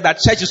idea that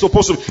church is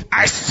supposed to,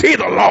 I see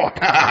the Lord.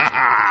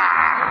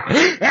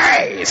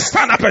 Hey,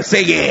 stand up and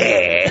say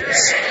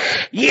yes.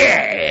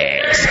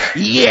 Yes.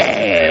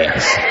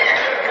 Yes.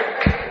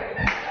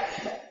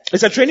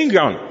 It's a training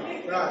ground.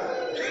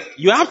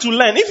 You have to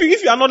learn.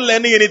 If you are not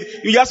learning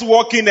anything, you just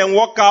walk in and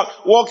walk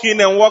out, walk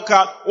in and walk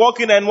out, walk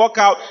in and walk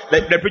out.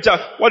 The preacher,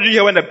 what did you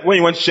hear when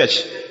you went to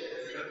church?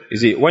 You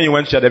see, when you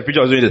went to church, the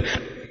preacher was doing this.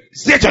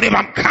 Say to him,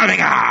 I'm coming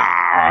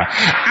out.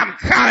 I'm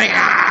coming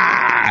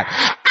out.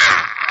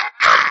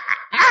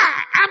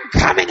 I'm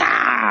coming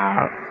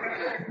out.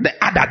 The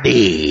other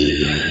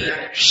day.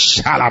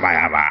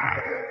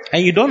 Shalabayaba.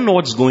 And you don't know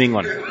what's going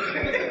on.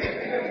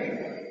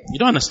 You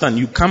don't understand.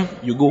 You come,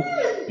 you go.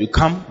 You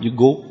come, you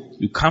go.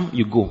 You come,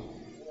 you go.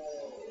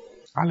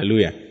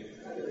 Hallelujah.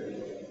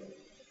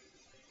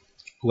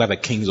 Who are the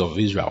kings of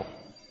Israel?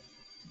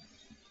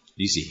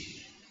 You see.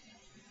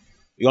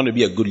 You want to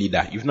be a good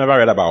leader. You've never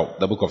read about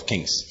the book of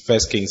Kings.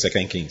 First Kings,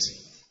 Second Kings.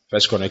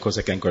 First Chronicles,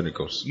 Second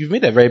Chronicles. You've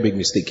made a very big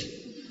mistake.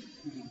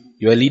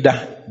 You're a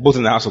leader, both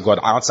in the house of God,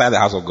 outside the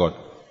house of God.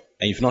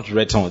 And you've not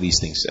read some of these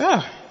things.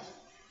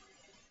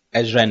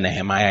 Ezra and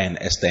Nehemiah and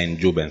Esther and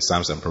Job and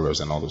Psalms and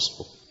Proverbs and all those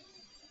people.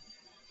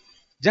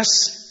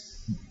 Just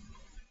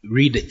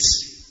read it.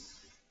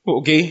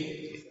 Okay?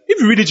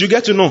 If you read it, you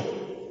get to know.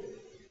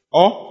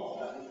 Or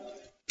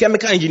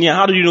chemical engineer,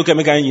 how do you know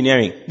chemical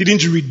engineering?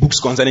 Didn't you read books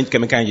concerning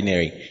chemical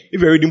engineering? If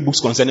you're reading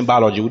books concerning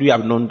biology, would you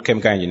have known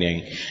chemical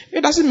engineering?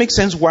 It doesn't make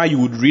sense why you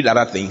would read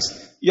other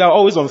things. You are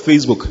always on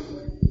Facebook.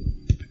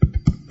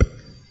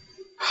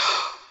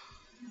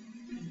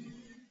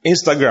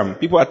 Instagram,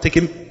 people are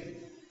taking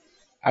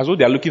as though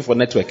they are looking for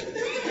network.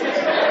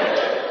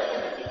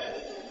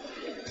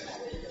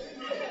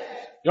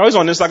 You're always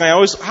on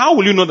Instagram, how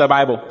will you know the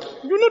Bible?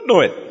 You don't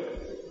know it.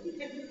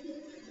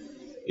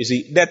 You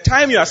see, the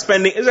time you are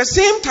spending is the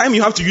same time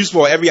you have to use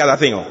for every other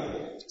thing.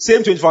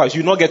 Same 24 hours.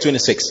 You will not get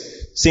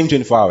 26. Same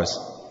 24 hours.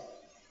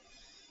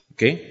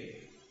 Okay?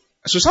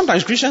 So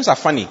sometimes Christians are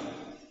funny.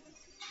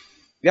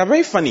 They are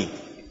very funny.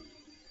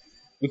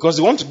 Because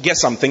they want to get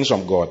some things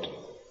from God.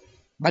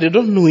 But they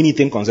don't know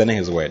anything concerning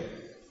His word.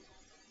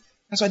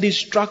 That's why they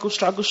struggle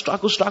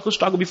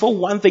before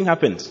one thing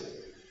happens.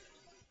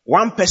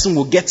 One person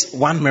will get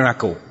one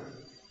miracle.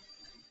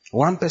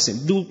 One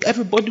person.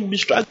 Everybody will be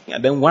struggling,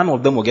 and then one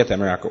of them will get a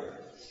miracle.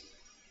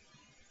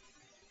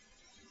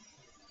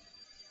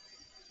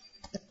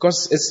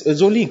 Because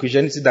it's only in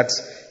Christianity that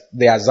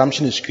the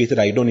assumption is created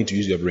that you don't need to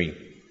use your brain.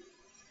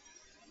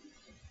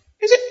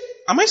 Is it?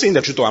 Am I saying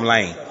the truth or I'm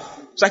lying?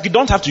 It's like you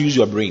don't have to use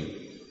your brain.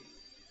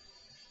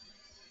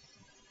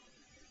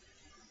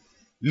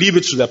 Leave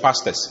it to the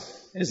pastors.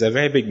 It's a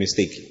very big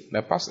mistake.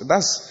 The pastor,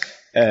 that's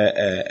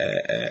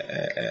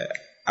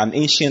an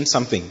ancient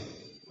something.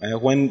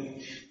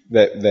 When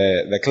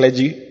the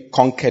clergy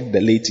conquered the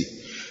laity.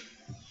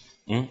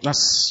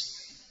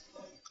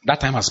 That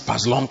time has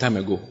passed long time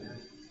ago.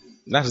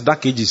 That's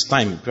Dark Ages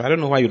time. I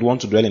don't know why you'd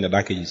want to dwell in the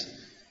Dark Ages.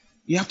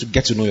 You have to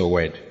get to know your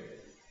word.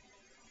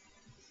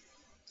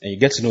 And you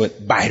get to know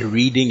it by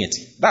reading it.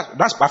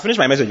 I finished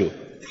my message.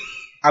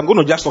 I'm going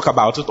to just talk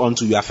about it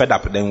until you are fed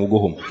up, then we'll go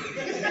home.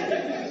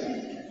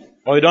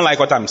 Or you don't like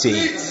what I'm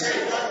saying.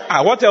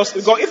 What else?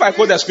 Because if I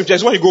quote the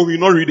scriptures, when you go, you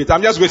not read it.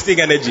 I'm just wasting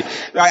energy.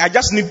 I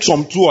just need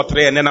some 2 or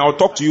 3, and then I'll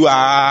talk to you,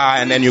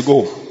 and then you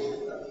go.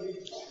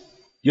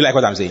 You like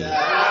what I'm saying?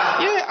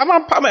 Yeah, I'm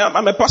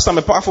a pastor. I'm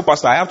a powerful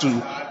pastor. I have to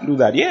do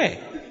that. Yeah.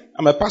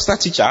 I'm a pastor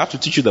teacher. I have to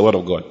teach you the word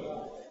of God.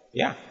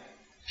 Yeah.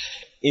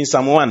 In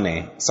Psalm 1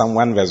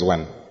 verse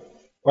 1.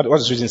 What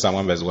is written in Psalm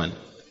 1 verse 1?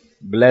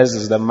 Blessed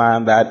is the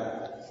man that...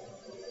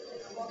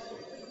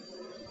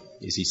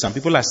 You see, some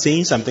people are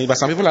saying something, but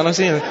some people are not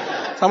saying it.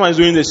 Someone is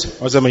doing this.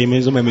 Did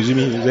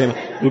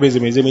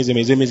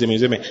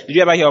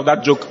you ever hear of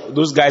that joke?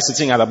 Those guys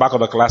sitting at the back of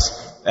the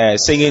class,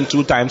 singing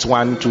 2 times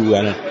 1, 2,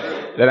 and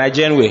the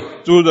Nigerian way.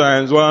 2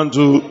 times 1,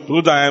 2,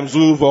 2 times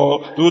 2,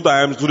 4, 2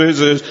 times 3,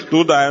 6,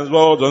 2 times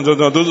 4, 2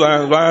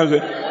 times 5,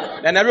 6.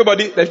 And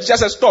everybody, the teacher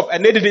said stop,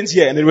 and they didn't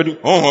hear, and they were doing,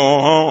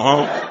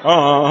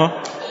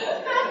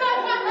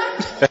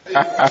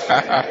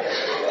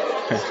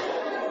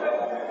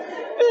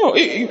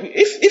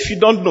 If you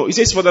don't know, it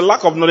says, for the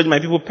lack of knowledge, my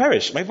people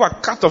perish. My people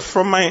are cut off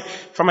from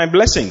my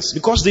blessings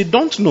because they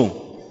don't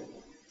know.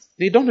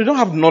 They don't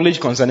have knowledge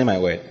concerning my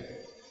word.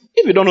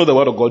 If you don't know the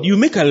word of God, you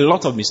make a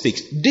lot of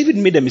mistakes. David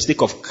made the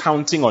mistake of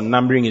counting or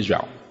numbering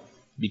Israel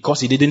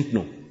because he didn't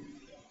know.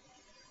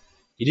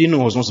 He didn't know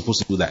he was not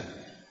supposed to do that.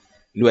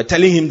 They were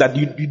telling him that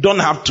you don't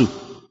have to.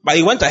 But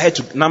he went ahead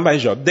to number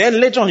Israel. Then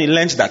later on he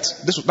learned that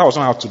that was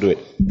not how to do it.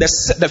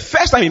 The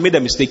first time he made the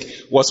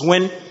mistake was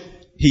when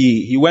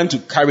he went to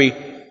carry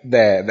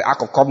the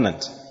Ark of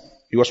Covenant.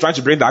 He was trying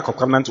to bring the Ark of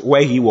Covenant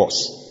where he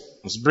was.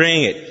 He was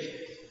bringing it.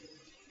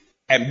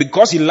 And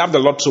because he loved the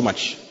Lord so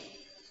much,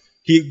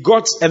 he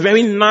got a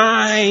very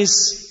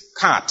nice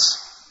cart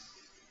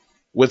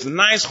with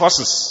nice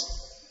horses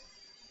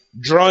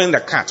drawing the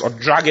cart or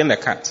dragging the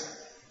cart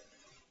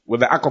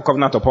with the Ark of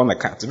Covenant upon the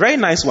cart. Very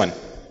nice one.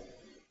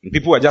 And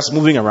people were just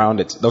moving around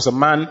it. There was a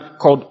man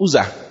called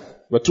Uzzah.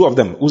 There were 2 of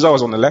them. Uzzah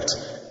was on the left,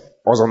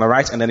 was on the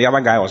right, and then the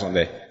other guy was on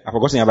there. I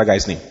forgot the other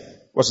guy's name.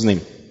 What's his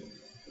name?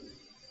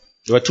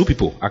 There were 2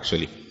 people,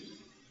 actually.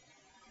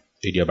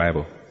 Read your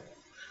Bible.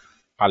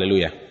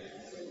 Hallelujah.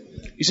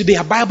 You see, there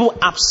are Bible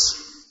apps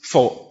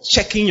for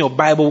checking your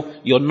Bible,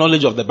 your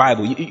knowledge of the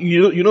Bible.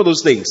 You know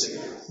those things.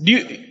 Do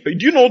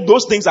you know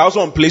those things are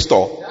also on Play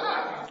Store?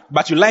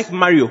 But you like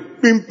Mario.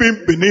 Bing,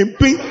 bing, bing, bing,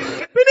 bing,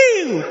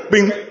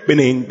 bing,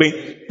 bing, bing,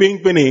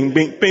 bing, bing,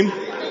 bing, bing.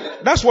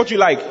 That's what you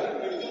like.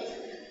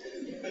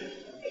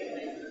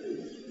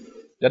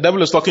 The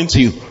devil is talking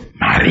to you.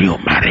 Mario.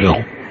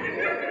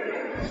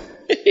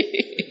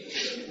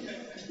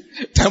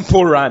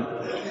 Temple Run.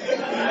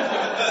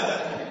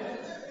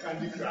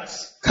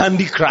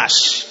 Candy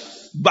Crush.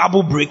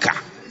 Bubble Breaker.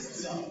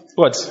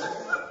 What?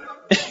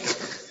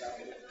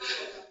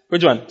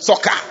 Which one?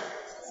 Soccer.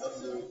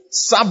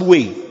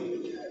 Subway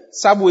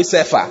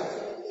Surfer.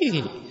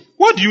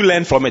 What do you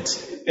learn from it?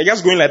 You're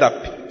just going like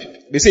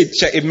that. They say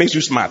it makes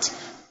you smart.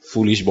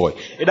 Foolish boy.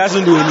 It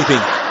doesn't do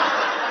anything.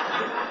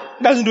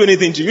 It doesn't do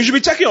anything to you. You should be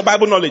checking your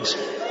Bible knowledge.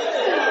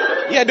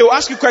 Yeah, they'll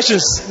ask you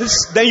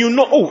questions. Then you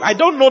know, I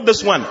don't know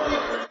this one.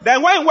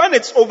 Then when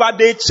it's over,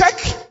 they check,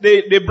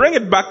 they bring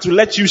it back to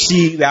let you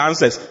see the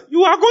answers.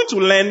 You are going to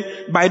learn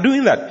by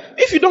doing that.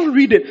 If you don't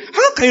read it,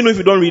 how can you know if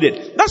you don't read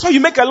it? That's why you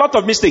make a lot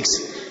of mistakes.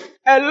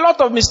 A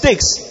lot of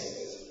mistakes.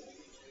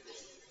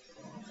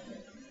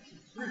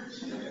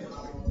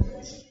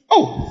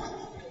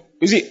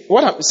 You see,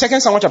 2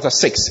 Samuel chapter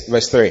 6,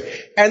 verse 3.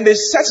 And they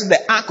set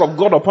the ark of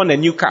God upon a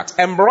new cart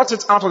and brought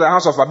it out of the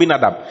house of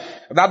Abinadab.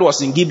 That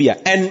was in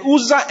Gibeah. And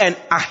Uzzah and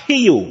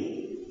Ahio,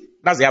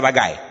 that's the other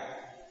guy.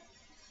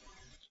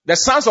 The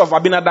sons of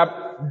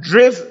Abinadab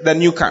drove the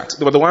new cart.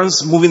 They were the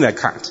ones moving the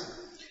cart.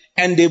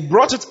 And they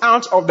brought it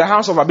out of the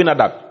house of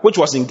Abinadab, which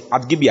was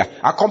at Gibeah,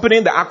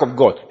 accompanying the ark of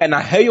God. And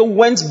Ahio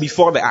went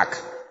before the ark.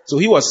 So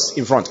he was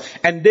in front.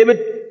 And David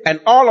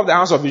and all of the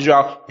house of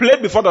Israel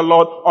played before the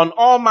Lord on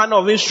all manner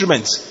of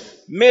instruments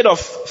made of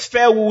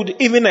fair wood,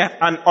 even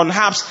on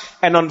harps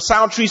and on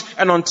psalteries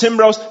and on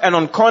timbrels and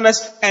on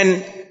cornets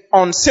and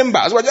on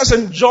cymbals. We're just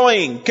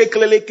enjoying.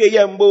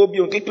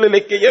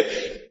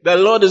 The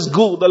Lord is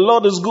good. The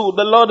Lord is good.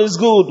 The Lord is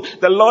good.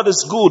 The Lord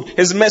is good.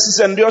 His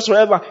mercy endures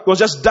forever. He was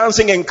just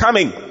dancing and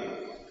coming.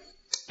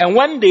 And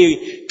when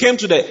they came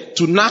to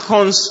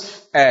Nachon's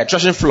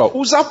threshing floor,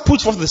 Uzzah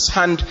put forth his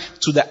hand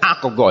to the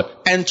ark of God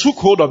and took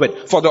hold of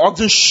it, for the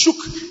oxen shook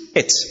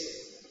it.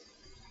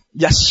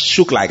 Just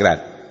shook like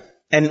that.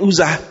 And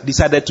Uzzah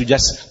decided to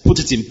just put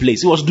it in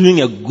place. He was doing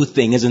a good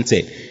thing, isn't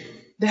it?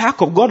 The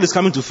ark of God is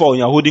coming to fall and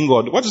you're holding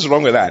God. What is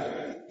wrong with that?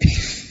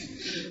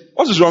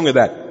 What is wrong with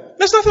that?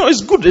 There's nothing.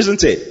 It's good,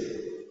 isn't it?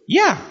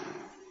 Yeah.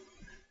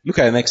 Look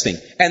at the next thing.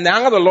 And the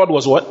anger of the Lord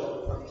was what?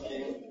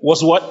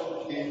 Was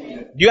what?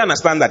 Do you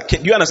understand that?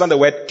 Do you understand the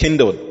word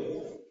kindled?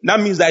 That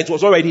means that it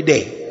was already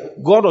there.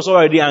 God was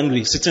already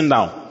angry, sitting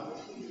down.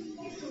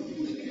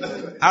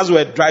 As we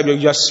were driving,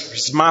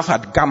 his mouth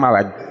had come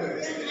out.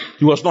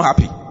 He was not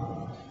happy.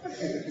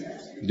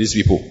 These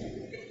people.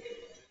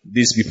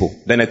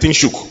 Then the thing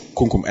shook,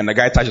 and the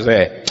guy touched his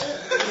hair.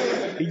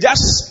 He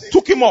just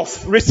took him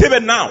off. Receive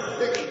it now.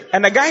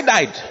 And the guy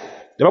died.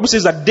 The Bible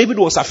says that David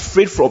was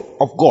afraid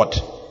of God.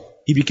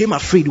 He became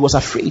afraid. He was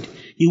afraid.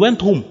 He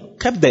went home,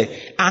 kept the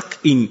ark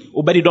in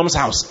Obed-Edom's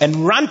house,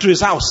 and ran to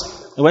his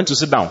house and went to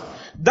sit down.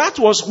 That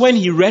was when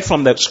he read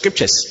from the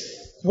scriptures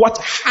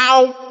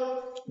how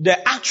the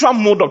actual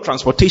mode of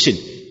transportation.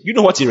 You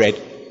know what he read?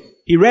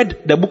 He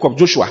read the book of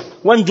Joshua.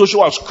 When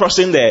Joshua was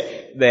crossing the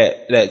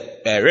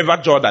river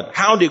Jordan,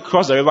 how they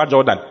crossed the river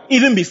Jordan.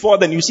 Even before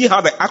then, you see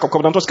how the Ark of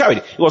Covenant was carried.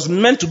 It was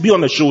meant to be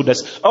on the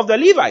shoulders of the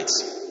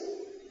Levites.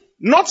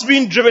 Not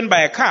being driven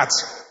by a cart.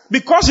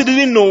 Because he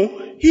didn't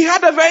know, he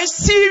had a very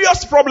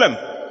serious problem.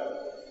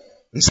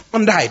 And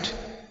someone died.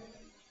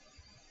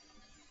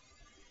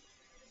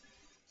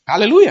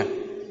 Hallelujah.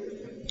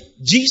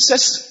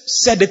 Jesus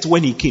said it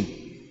when he came.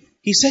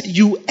 He said,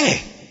 you err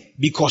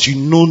because you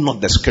know not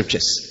the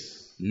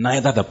scriptures,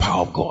 neither the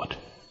power of God.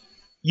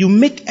 You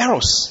make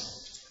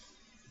errors.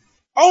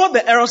 All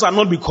the errors are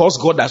not because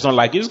God does not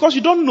like you. It's because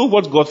you don't know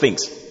what God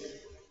thinks.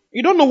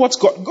 You don't know what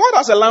God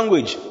has a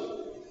language.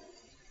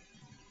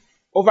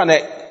 Over the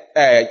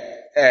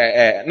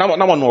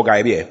no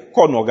guy there.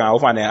 Call no guy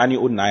over the any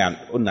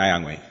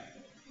unayangwe.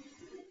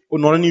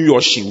 Unoni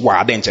yoshi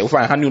wa denche over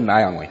hanu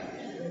nayangwe.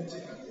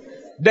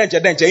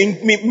 Denche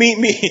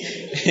me.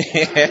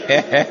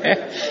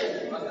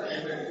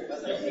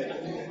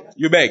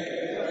 You beg.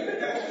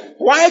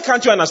 Why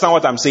can't you understand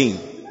what I'm saying?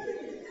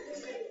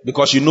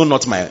 Because you know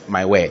not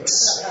my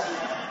words.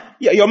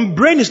 Yeah, your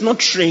brain is not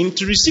trained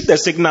to receive the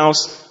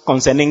signals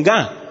concerning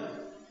Ga.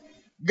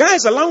 Ga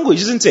is a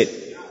language, isn't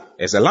it?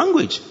 It's a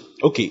language.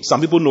 Okay,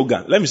 some people know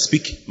Ga. Let me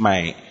speak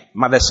my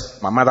mother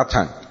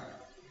tongue.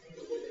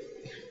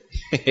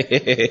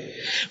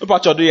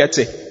 What you do yet?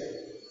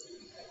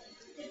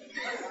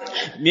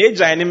 Me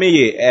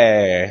enemy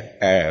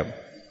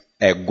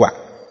gua.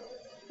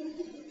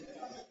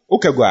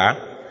 Okay, gua.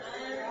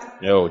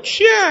 Yo,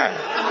 cheer.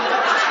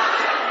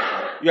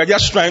 You are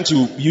just trying to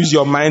use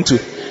your mind to.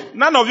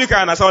 None of you can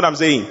understand what I'm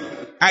saying.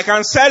 I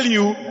can sell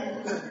you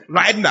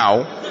right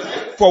now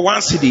for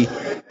 1 cedi,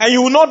 and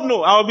you will not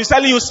know. I will be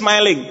selling you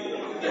smiling.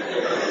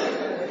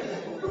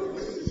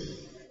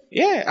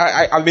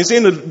 Yeah, I've been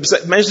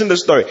mentioning the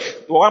story.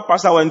 One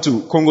pastor went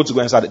to Congo to go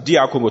and start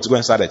DR Congo to go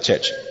and start a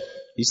church.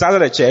 He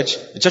started a church.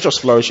 The church was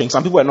flourishing.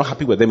 Some people were not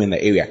happy with him in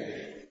the area,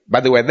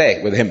 but they were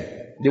there with him.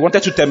 They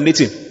wanted to terminate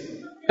him.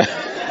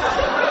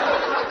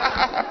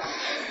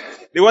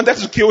 They wanted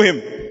to kill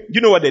him.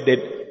 You know what they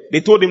did?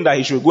 They told him that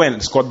he should go and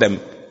escort them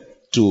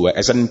to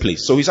a certain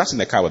place. So he sat in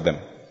the car with them.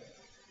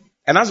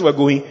 And as we were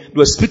going, they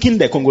were speaking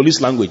the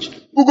Congolese language. And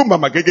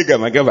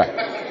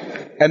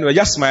we were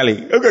just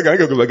smiling. Do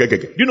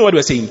you know what they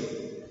were saying?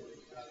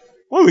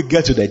 When we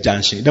get to the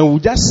junction, then we'll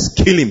just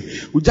kill him.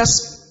 We'll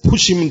just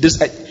push him in this.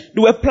 They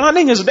were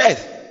planning his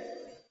death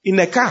in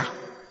the car.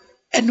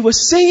 And they were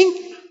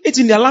saying it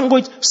in their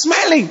language,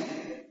 smiling.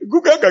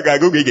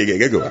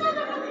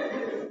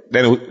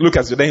 Then look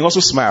at you. Then he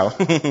also smile.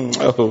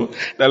 Oh,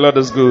 the Lord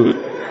is good.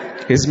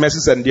 His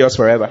mercy endures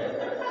forever.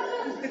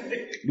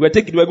 They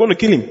were going to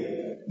kill him.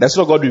 That's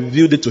why God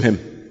revealed it to him.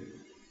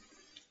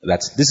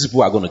 That these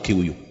people are going to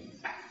kill you.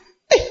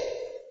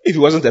 If he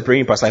wasn't a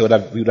praying pastor, he would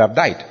have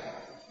died.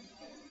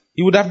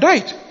 He would have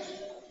died.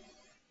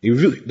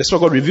 That's why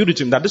God revealed it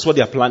to him that this is what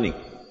they are planning.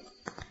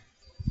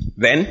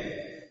 Then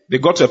they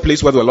got to a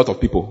place where there were a lot of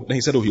people. Then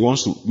he said, he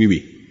wants to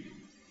wee.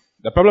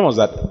 The problem was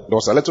that there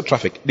was a little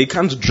traffic. They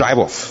can't drive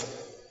off.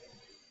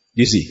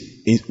 You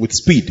see, with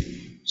speed.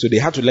 So they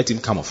had to let him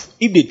come off.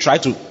 If they try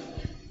to,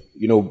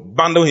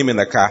 bundle him in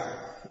the car,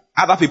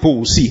 other people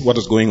will see what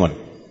is going on.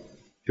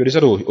 So they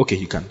said, okay,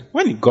 he can.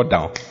 When he got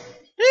down,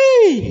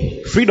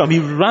 hey, freedom, he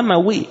ran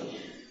away.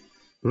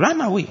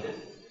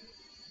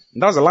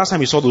 And that was the last time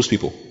he saw those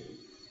people.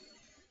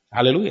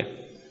 Hallelujah.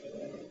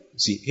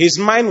 See, his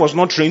mind was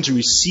not trained to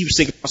receive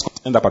signals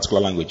in that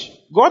particular language.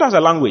 God has a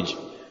language.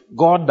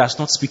 God does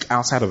not speak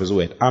outside of his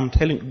word. I'm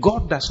telling you,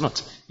 God does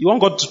not. You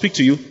want God to speak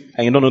to you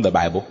and you don't know the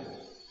Bible?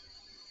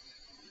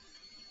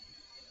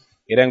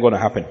 It ain't going to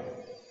happen.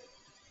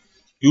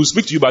 He will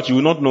speak to you, but you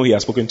will not know he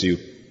has spoken to you.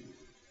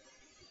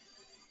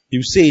 He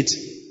will say it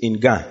in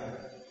Ga.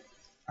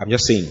 I'm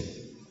just saying.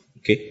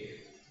 Okay?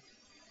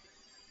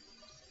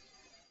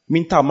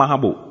 Minta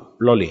mahabo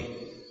lole.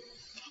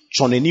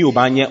 Choneni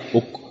obanye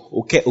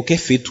oke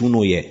fetu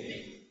no ye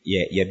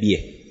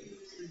biye.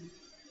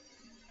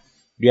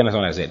 Do you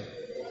understand what I said?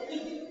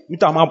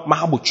 Minta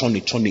mahabo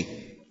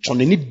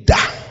choneni da.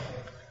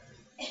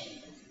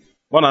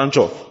 One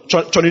ancho.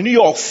 Choneni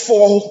yo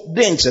for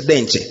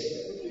denche.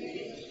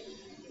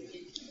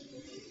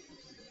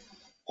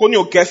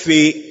 Konyo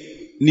kefe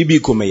nibi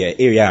komeye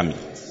area mi.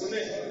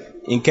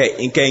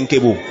 Inke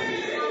bo.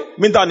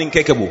 Minta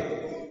inke bo.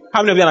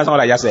 How many of you understand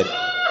what I just said?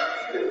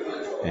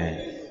 Yeah.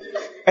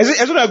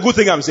 Is it a good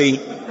thing I'm saying?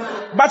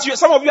 But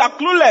some of you are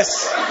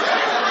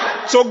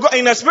clueless. So God,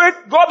 in the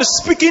spirit, God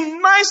is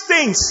speaking nice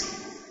things.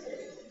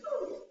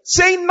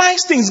 Saying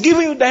nice things,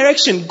 giving you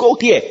direction. Go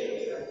here.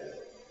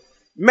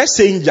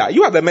 Messenger.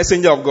 You are the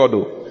messenger of God,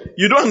 though.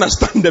 You don't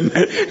understand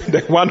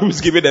the one who's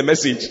giving the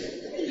message.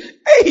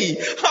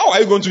 Hey, how are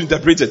you going to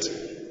interpret it?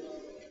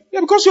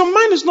 Yeah, because your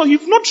mind is not,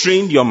 you've not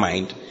trained your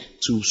mind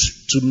to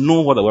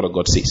know what the word of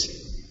God says.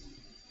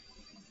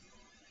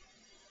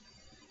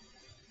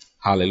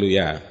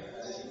 Hallelujah.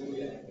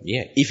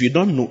 Yeah. If you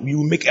don't know, you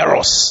will make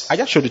errors. I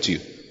just showed it to you.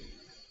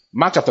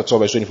 Mark chapter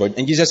 12, verse 24.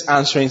 And Jesus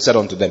answering said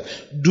unto them,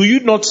 Do you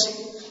not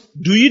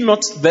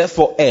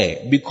therefore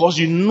err, because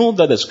you know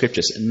that the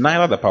scriptures,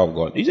 neither the power of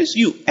God? He says,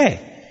 you err.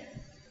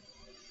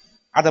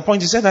 At the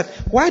point he said that,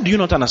 why do you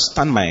not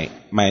understand my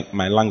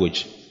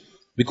language?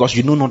 Because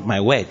you know not my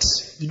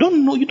words. You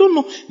don't know.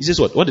 He says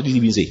what? What did he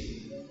even say?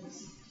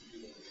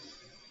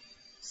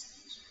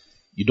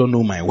 You don't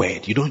know my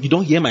word. You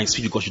don't hear my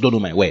speech because you don't know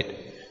my word.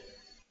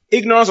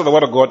 Ignorance of the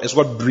word of God is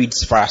what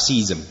breeds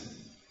Phariseeism.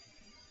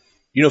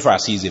 You know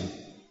Phariseeism?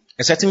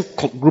 A certain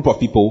group of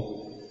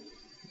people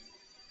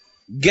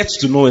gets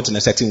to know it in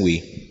a certain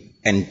way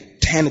and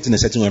turn it in a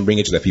certain way and bring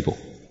it to the people.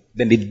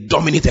 Then they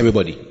dominate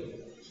everybody.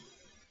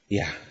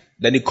 Yeah.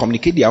 Then they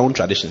communicate their own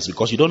traditions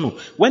because you don't know.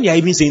 When you are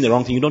even saying the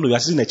wrong thing, you don't know. You are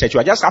sitting in the church. You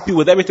are just happy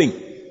with everything.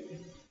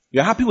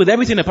 You are happy with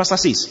everything the pastor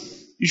says.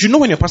 You should know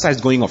when your pastor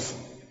is going off.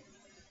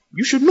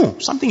 You should know.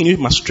 Something in you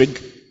must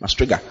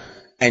trigger.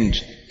 And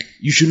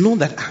you should know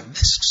that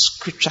this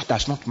scripture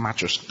does not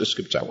match the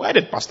scripture. Why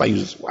did pastor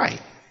use this? Why? You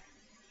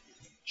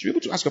should be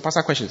able to ask your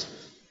pastor questions.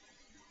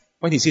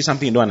 When he says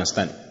something you don't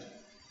understand.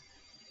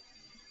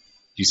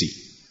 You see.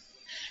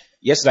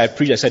 Yesterday I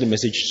preached a certain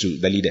message to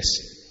the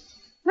leaders.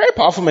 Very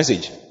powerful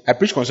message. I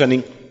preached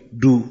concerning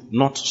do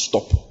not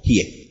stop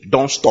here.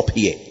 Don't stop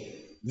here.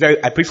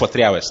 I preached for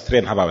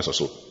 3.5 hours or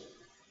so.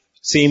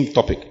 Same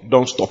topic.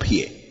 Don't stop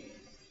here.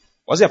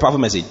 Was it a powerful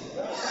message?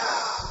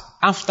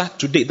 After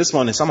today, this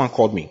morning, someone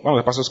called me. One of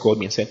the pastors called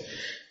me and said,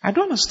 I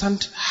don't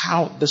understand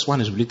how this one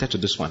is related to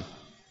this one.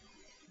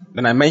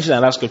 Then I mentioned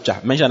another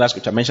scripture.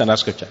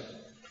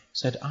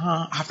 Said,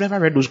 I've never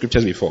read those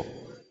scriptures before.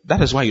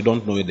 That is why you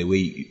don't know it the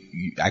way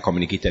I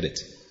communicated it.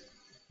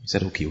 He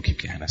said, okay,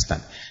 I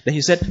understand. Then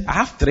he said, I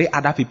have 3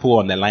 other people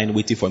on the line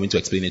waiting for me to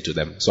explain it to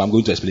them. So I'm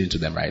going to explain it to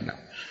them right now.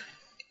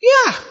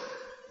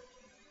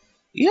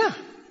 Yeah.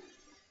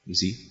 You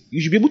see,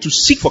 you should be able to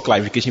seek for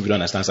clarification if you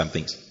don't understand some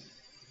things.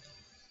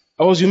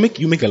 Otherwise,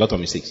 you make a lot of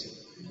mistakes.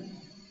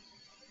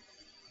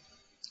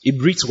 It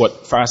breeds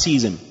what?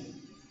 Phariseeism.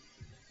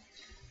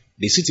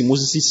 They sit in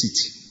Moses' seat.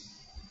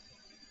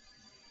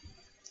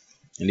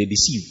 And they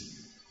deceive.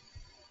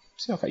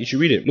 Say, okay, you should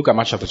read it. Look at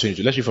Mark chapter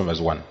 22. Let's read from verse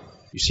 1.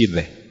 You see it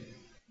there.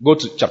 Go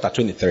to chapter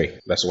 23,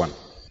 verse 1.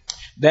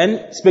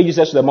 Then spake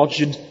Jesus to the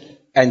multitude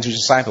and to his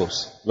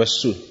disciples.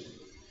 Verse 2.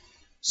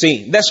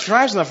 Saying, the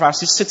scribes and the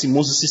Pharisees sit in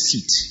Moses'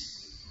 seat.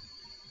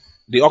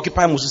 They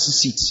occupy Moses'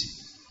 seat.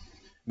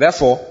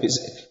 Therefore,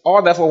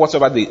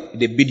 whatsoever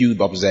they bid you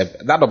observe,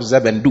 that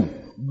observe and do.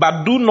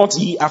 But do not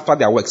ye after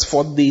their works,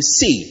 for they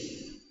say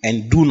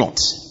and do not.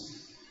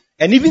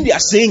 And even their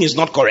saying is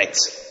not correct.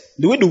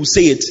 The way they will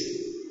say it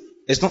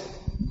is not.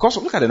 Because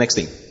look at the next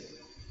thing.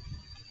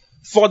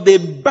 For they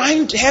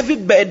bind heavy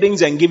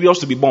burdens and give yours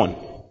to be borne,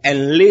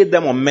 and lay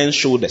them on men's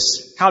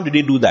shoulders. How do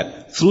they do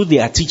that? Through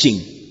their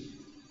teaching.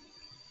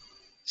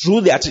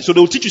 So they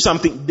will teach you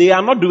something. They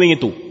are not doing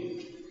it too.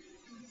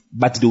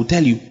 But they will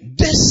tell you,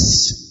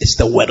 this is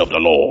the word of the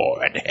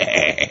Lord.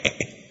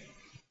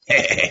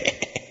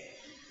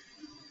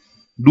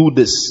 Do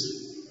this.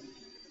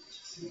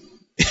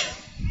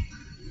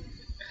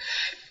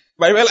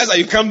 But you realize that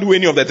you can't do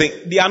any of the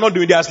thing. They are not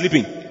doing it, they are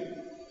sleeping.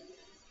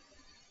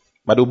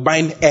 But they'll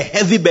bind a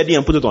heavy burden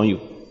and put it on you.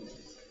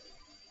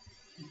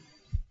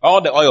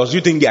 All the oils, do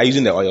you think they are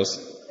using the oils?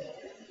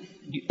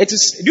 Do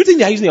you think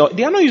they are using the oils?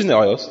 They are not using the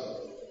oils.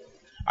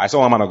 I saw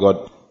one man of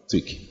God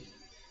tweak.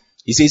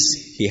 He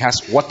says he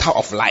has water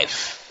of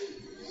life.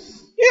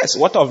 Yes,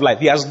 water of life.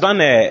 He's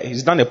done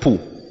a pool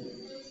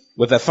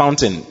with a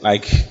fountain,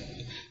 like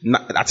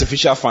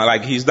artificial fountain.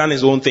 Like he's done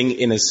his own thing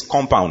in his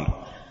compound.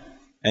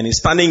 And he's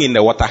standing in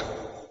the water.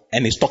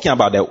 And he's talking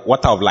about the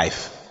water of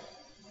life.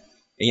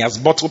 And he has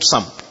bottled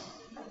some.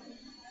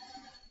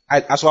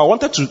 So I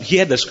wanted to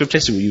hear the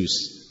scriptures he will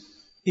use.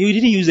 He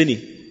didn't use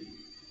any.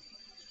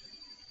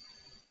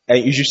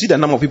 And you should see the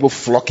number of people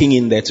flocking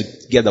in there to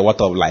get the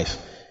water of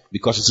life.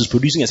 Because it is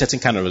producing a certain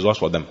kind of results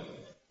for them.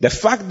 The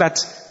fact that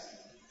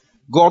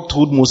God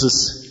told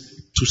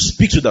Moses to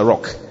speak to the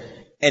rock.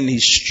 And he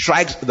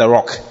strikes the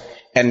rock.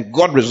 And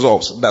God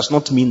resolves does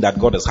not mean that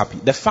God is happy.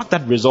 The fact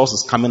that results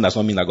is coming does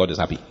not mean that God is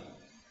happy.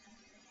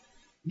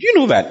 Do you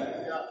know that?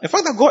 Yeah.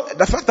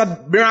 The fact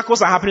that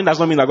miracles are happening does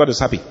not mean that God is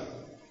happy.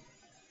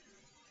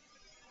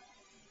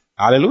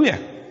 Hallelujah.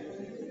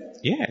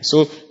 Yeah.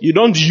 So you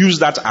don't use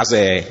that as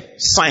a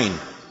sign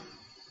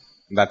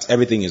that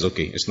everything is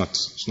okay. It's not.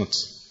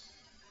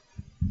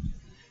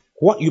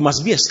 What you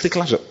must be a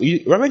stickler.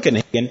 Reverend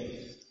Kenneth Hagin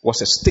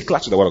was a stickler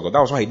to the word of God.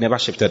 That was why he never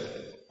shifted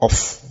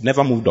off,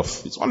 never moved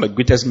off. It's one of the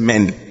greatest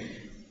men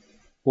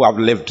who have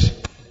lived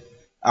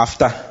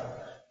after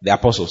the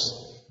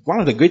apostles. One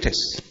of the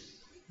greatest.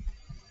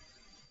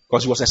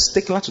 Because he was a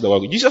stickler to the word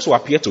of God. Jesus will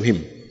appear to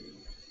him.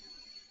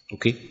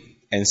 Okay?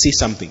 And say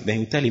something. Then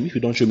he will tell him, if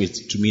you don't show me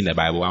to me in the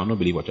Bible, I will not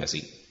believe what you are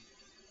saying.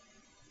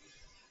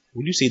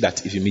 Will you say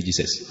that if you meet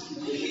Jesus?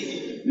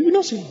 You will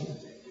not say.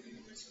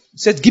 He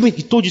said,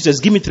 he told Jesus,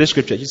 give me 3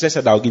 scriptures. Jesus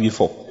said, I'll give you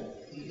 4.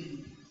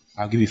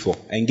 I'll give you 4.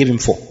 And gave him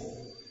 4.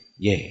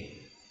 Yeah.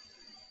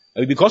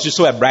 Because you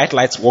saw a bright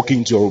light walking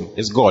into your room,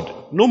 it's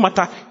God. No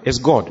matter, it's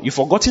God. You've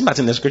forgotten that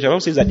in the scripture.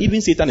 It says that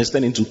even Satan is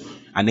turned into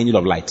an angel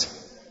of light.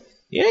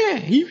 Yeah,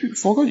 if you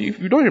forgot, if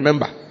you don't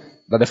remember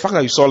that the fact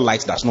that you saw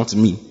light does not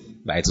mean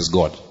that it is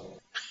God.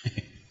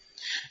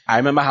 I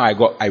remember how I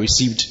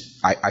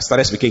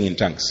started speaking in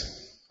tongues.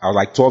 I was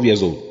like 12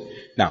 years old.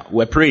 Now,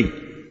 we're praying.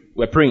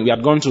 We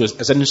had gone to a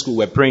certain school,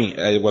 we're praying.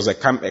 It was a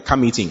camp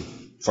meeting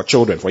for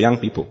children, for young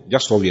people,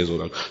 just 12 years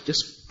old.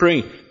 Just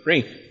praying.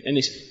 And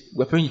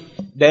we're praying.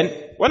 Then,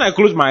 when I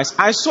closed my eyes,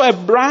 I saw a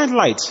bright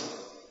light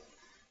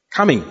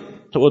coming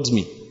towards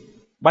me.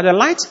 But the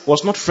light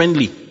was not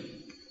friendly.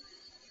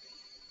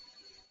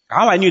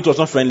 How I knew it was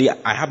not friendly,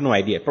 I had no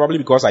idea. Probably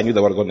because I knew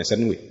the word of God in a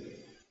certain way.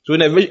 So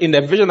in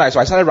the vision I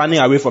started running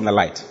away from the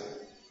light.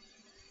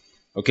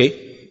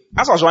 Okay?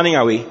 As I was running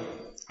away,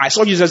 I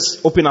saw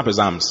Jesus open up his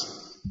arms.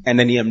 And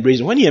then he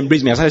embraced me. When he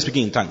embraced me, I started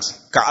speaking in tongues.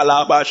 For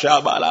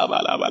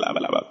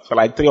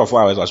like 3 or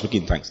 4 hours, I was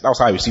speaking in tongues. That was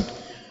how I received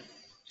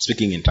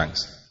speaking in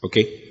tongues.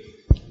 Okay?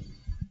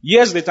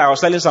 Years later, I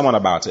was telling someone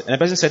about it. And the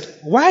person said,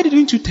 why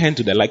didn't you turn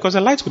to the light? Because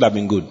the light could have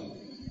been good.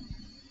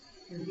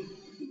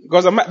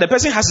 Because the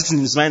person has it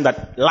in his mind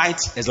that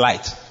light is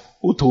light.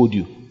 Who told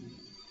you?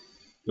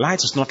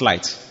 Light is not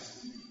light.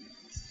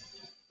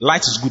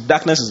 Light is good.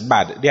 Darkness is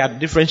bad. There are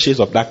different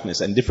shades of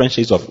darkness and different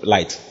shades of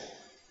light.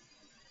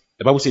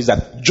 The Bible says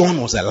that John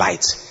was a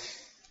light,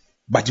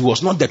 but he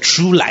was not the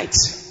true light.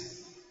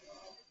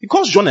 He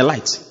calls John a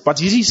light, but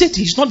he said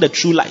he's not the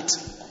true light.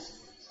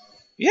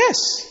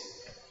 Yes,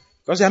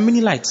 because there are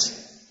many lights.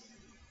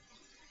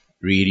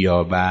 Read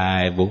your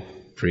Bible,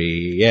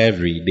 pray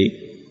every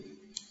day.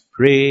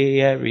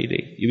 Pray every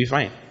day. You'll be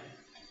fine.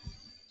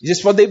 He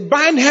says, for they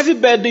bind heavy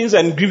burdens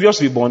and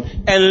grievously borne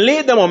and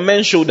lay them on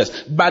men's shoulders,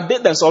 but they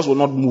themselves will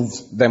not move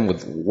them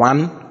with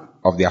one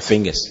of their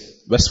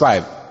fingers. Verse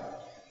 5.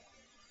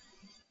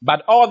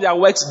 But all their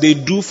works they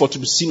do for to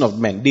be seen of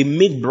men. They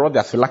make broad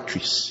their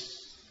phylacteries.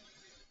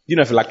 Do you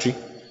know a phylactery?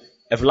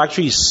 A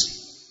phylactery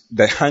is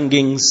the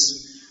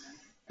hangings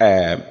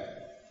around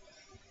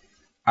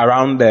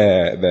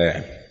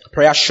the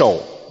prayer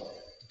shawl.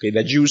 Okay,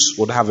 the Jews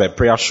would have a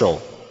prayer shawl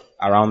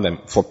around them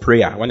for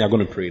prayer. When they're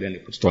going to pray, then they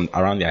put it on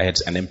around their heads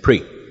and then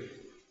pray.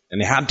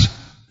 And they had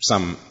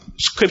some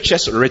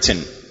scriptures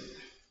written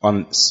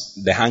on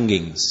the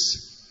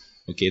hangings.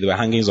 Okay, there were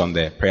hangings on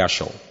the prayer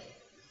shawl.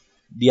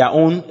 Their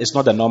own is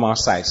not the normal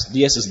size.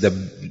 Theirs is the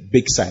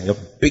big size,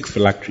 of big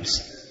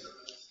phylacteries.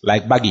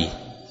 Like baggy.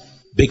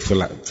 Big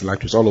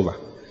phylacteries all over.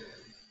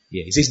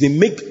 Yeah, it says they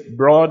make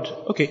broad,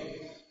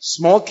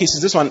 small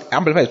cases. This one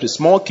amplifies with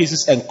small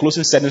cases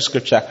enclosing certain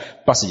scripture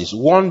passages.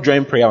 One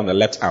during prayer on the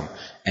left arm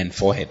and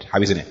forehead.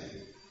 Have you seen it?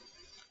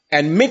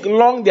 And make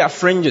long their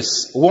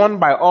fringes, worn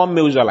by all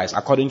male Israelites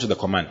according to the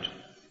command.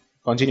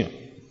 Continue.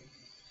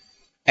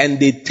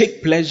 And they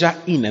take pleasure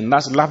in and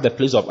thus love the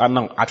place of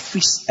honor at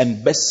feasts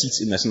and best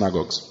seats in the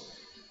synagogues.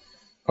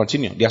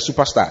 Continue. They are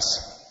superstars.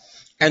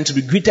 And to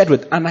be greeted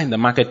with honor in the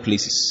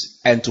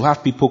marketplaces. And to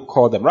have people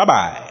call them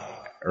Rabbi,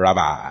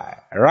 Rabbi,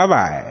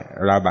 Rabbi,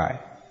 Rabbi.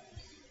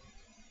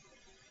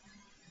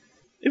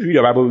 If you read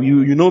your Bible,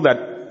 you know that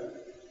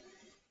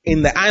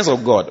in the eyes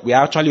of God, we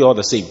are actually all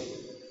the same.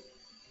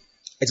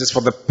 It is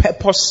for the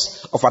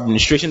purpose of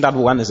administration that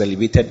one is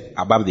elevated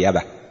above the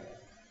other.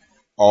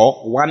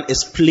 Or one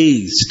is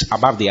placed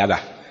above the other.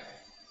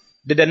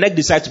 Did the neck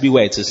decide to be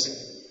where it is?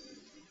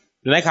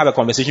 The neck have a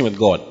conversation with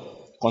God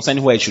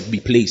concerning where it should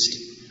be placed.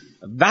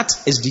 That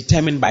is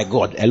determined by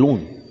God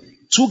alone.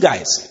 Two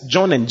guys,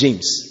 John and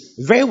James,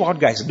 very wild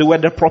guys. They were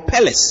the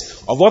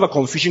propellers of all the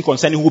confusion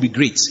concerning who will be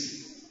great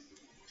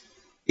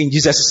in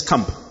Jesus'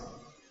 camp.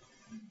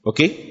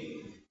 Okay?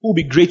 Who will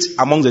be great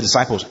among the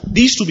disciples.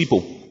 These two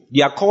people,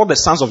 they are called the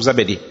sons of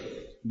Zebedee,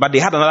 but they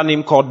had another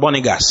name called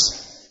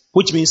Boanerges,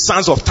 which means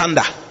sons of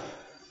thunder.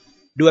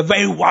 They were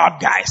very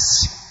wild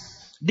guys.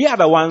 They are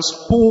the ones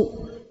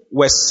who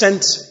were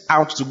sent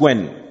out to go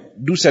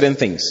and do certain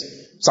things.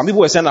 Some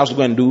people were sent out to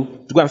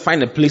go and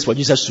find a place for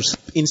Jesus to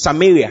sleep in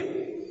Samaria.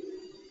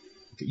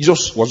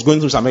 Jesus was going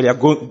through Samaria,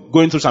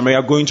 going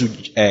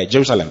to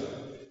Jerusalem,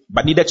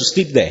 but needed to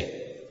sleep there.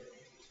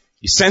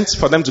 He sent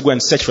for them to go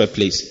and search for a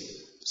place.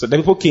 So the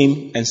people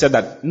came and said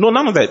that, no,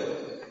 none of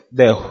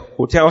the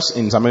hotels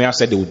in Samaria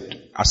said they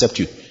would accept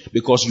you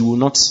because you will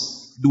not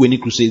do any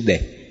crusade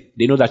there.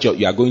 They know that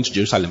you are going to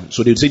Jerusalem,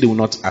 so they would say they will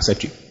not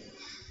accept you.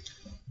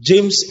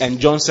 James and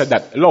John said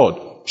that,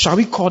 Lord, shall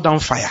we call down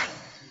fire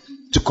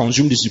to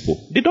consume these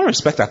people? They don't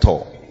respect at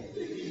all.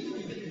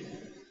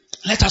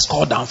 Let us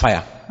call down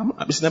fire.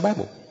 It's in the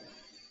Bible.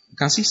 You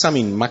can see some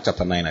in Mark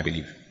chapter 9, I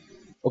believe.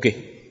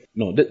 Okay.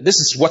 No, this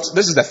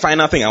is the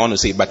final thing I want to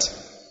say, but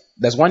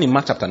there's one in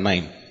Mark chapter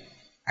 9,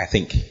 I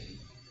think.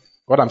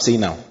 What I'm saying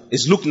now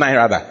is Luke 9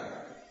 rather.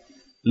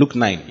 Luke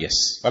 9,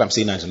 yes. What I'm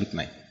saying now is Luke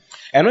 9.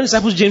 And when the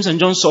disciples James and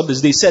John saw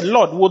this, they said,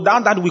 Lord, would thou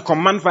that we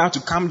command fire to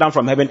come down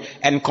from heaven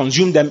and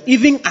consume them,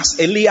 even as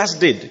Elias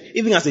did,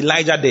 even as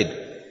Elijah did?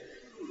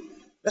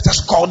 Let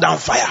us call down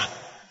fire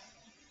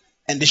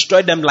and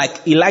destroy them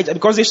like Elijah.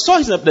 Because they saw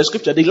in the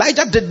scripture,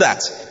 Elijah did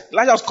that.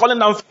 Elijah was calling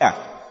down fire.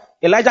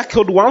 Elijah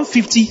killed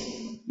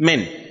 150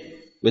 men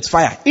with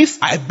fire.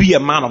 If I be a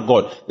man of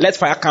God, let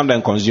fire come down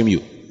and consume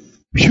you.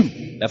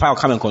 Phew. The fire will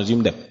come and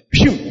consume them.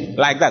 Phew.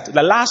 Like that.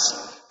 The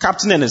last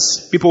captain and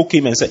his people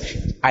came and said,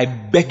 I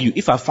beg you,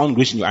 if I found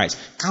grace in your eyes,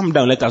 come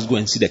down, let us go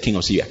and see the king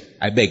of Syria.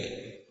 I beg.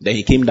 Then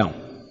he came down.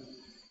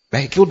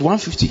 But he killed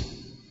 150.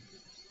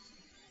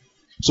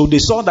 So they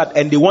saw that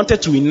and they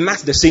wanted to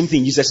enact the same thing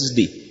in Jesus'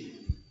 day.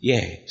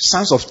 Yeah.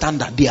 Sons of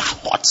thunder, they are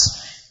hot.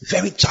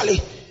 Very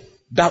jolly.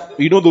 That,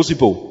 you know those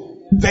people?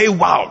 Very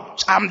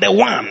wild. I'm the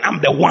one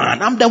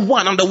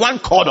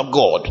called of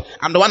God.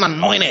 I'm the one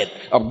anointed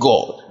of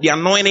God. The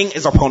anointing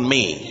is upon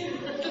me.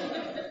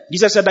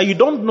 Jesus said that you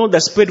don't know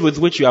the spirit with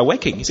which you are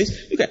working. He says,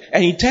 okay.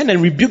 And he turned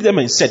and rebuked them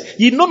and said,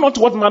 ye know not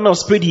what manner of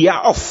spirit ye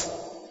are of.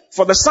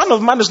 For the Son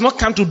of Man is not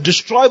come to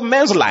destroy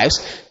men's lives,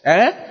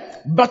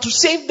 but to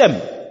save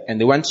them. And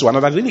they went to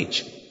another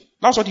village.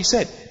 That's what he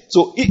said.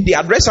 So they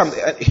address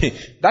something.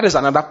 That is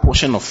another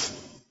portion of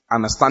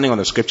understanding of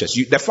the scriptures.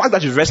 The fact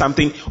that you've read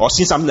something or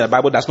seen something in the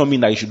Bible does not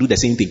mean that you should do the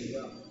same thing.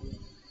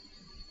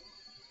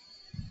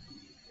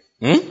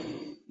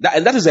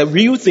 That is a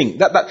real thing.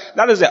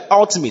 That is the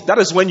ultimate. That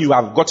is when you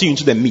have gotten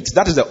into the meat.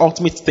 That is the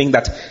ultimate thing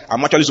that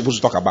I'm actually supposed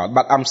to talk about.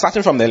 But I'm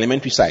starting from the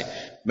elementary side.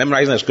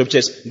 Memorizing the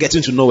scriptures,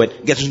 getting to know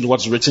it, getting to know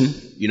what's written,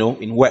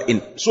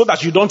 so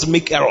that you don't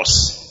make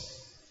errors.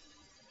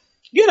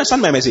 Do you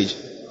understand my message?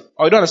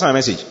 Or you don't understand my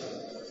message?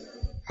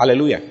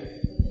 Hallelujah.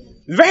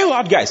 Very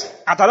wild guys.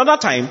 At another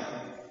time,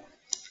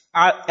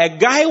 a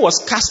guy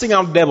was casting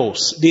out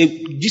devils.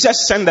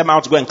 Jesus sent them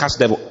out to go and cast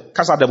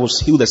out devils,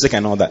 heal the sick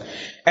and all that.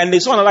 And they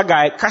saw another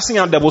guy casting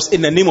out devils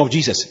in the name of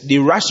Jesus. They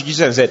rushed to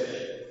Jesus and said,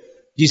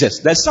 Jesus,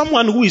 there's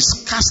someone who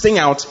was casting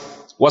out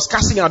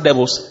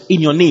devils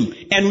in your name.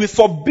 And we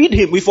forbade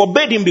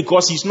him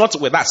because he's not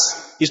with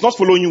us. He's not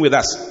following you with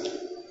us.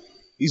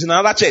 He's in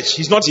another church.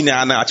 He's not in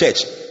our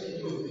church.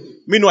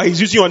 Meanwhile, he's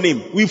using your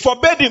name. We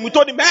forbade him. We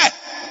told him, hey,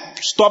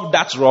 stop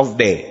that rough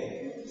there.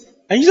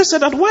 And Jesus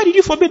said that, why did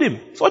you forbid him?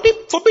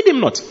 Forbid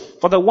him not.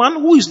 For the one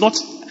who will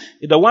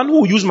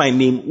use my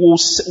name will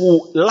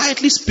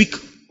lightly speak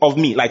of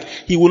me. Like,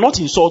 he will not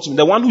insult me.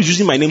 The one who is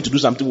using my name to do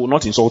something will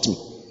not insult me.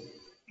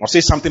 Or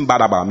say something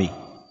bad about me.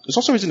 It's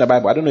also written in the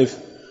Bible. I don't know if,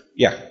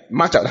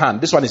 Mark chapter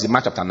 9. This one is in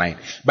Mark chapter 9.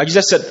 But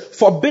Jesus said,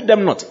 forbid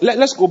them not.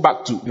 Let's go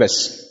back to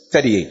verse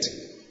 38.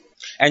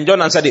 And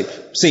John answered him,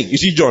 saying, you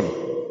see John,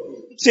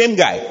 same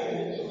guy.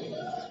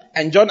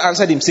 And John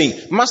answered him,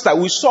 saying, Master,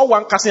 we saw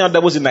one casting out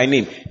devils in thy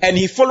name, and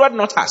he followed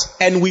not us,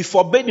 and we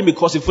forbade him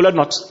because he followed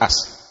not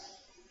us.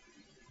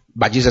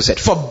 But Jesus said,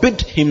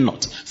 forbid him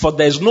not, for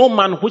there is no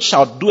man which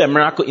shall do a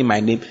miracle in my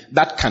name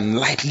that can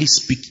lightly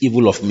speak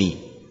evil of me.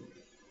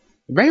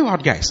 Very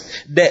wild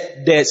guys.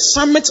 The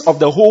summit of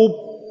the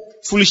whole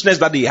foolishness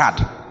that they had,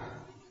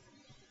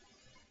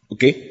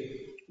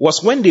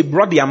 was when they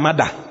brought their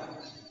mother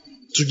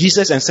to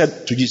Jesus and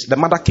said to Jesus, the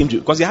mother came to,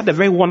 because they had a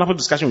very wonderful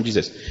discussion with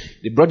Jesus.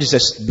 They brought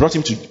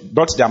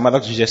their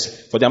mother to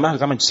Jesus, for their mother to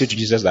come and say to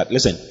Jesus that,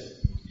 listen,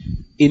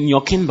 in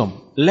your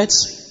kingdom, let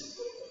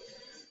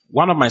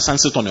one of my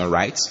sons sit on your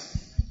right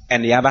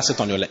and the other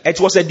sit on your left. It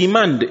was a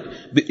demand.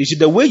 You see,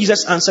 the way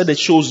Jesus answered it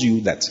shows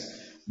you that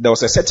there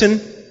was a certain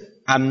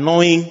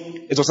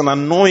it was an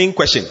annoying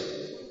question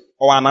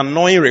or an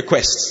annoying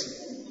request.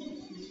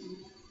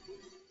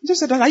 Jesus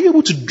said, are you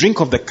able to drink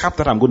of the cup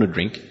that I'm going to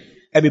drink?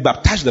 And be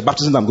baptized with the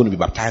baptism that I'm going to be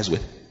baptized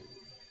with.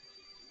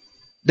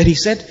 Then he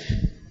said,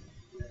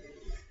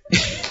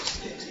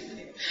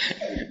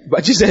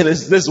 But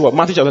Jesus, this is what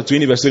Matthew chapter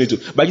 20 verse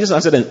 22. But Jesus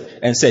answered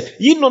and said,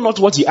 ye know not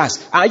what ye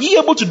ask. Are ye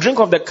able to drink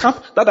of the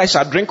cup that I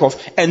shall drink of,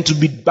 and to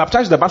be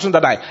baptized with the baptism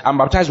that I am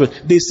baptized with?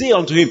 They say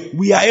unto him,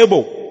 we are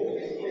able.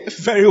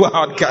 Very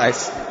wild,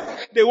 guys.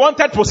 They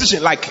wanted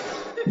position, like,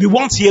 we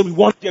want here, we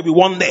want here, we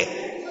want there.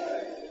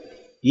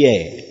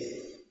 Yeah.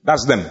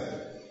 That's them.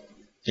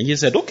 And he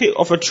said, okay,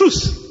 of a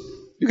truth.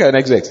 Look at the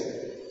next verse.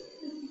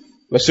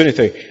 Verse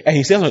 23. And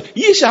he says,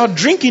 ye shall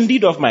drink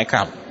indeed of my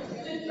cup,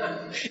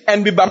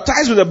 and be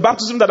baptized with the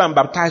baptism that I am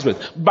baptized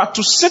with. But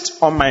to sit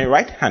on my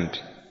right hand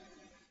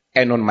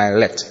and on my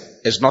left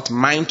is not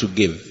mine to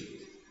give,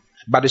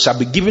 but it shall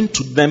be given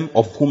to them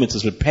of whom it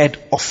is prepared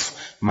of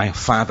my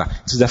Father.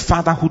 It is the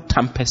Father who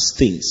tampers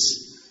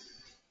things.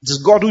 It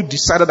is God who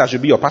decided I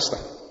should be your pastor.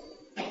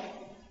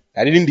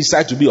 I didn't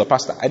decide to be your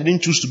pastor. I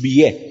didn't choose to be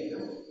here.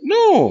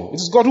 No, it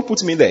is God who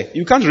put me there.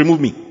 You can't remove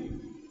me.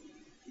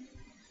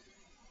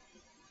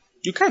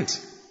 You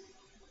can't.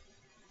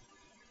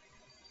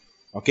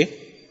 Okay?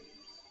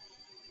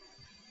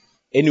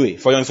 Anyway,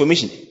 for your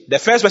information, the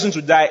first person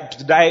to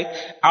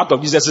die out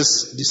of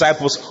Jesus'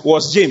 disciples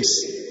was James.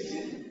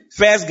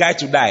 First guy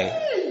to die.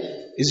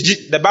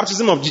 The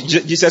baptism of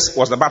Jesus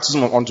was the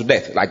baptism unto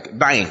death, like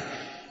dying.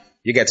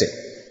 You get it?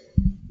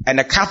 And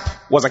the cup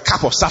was a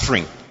cup of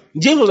suffering.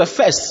 James was the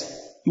first.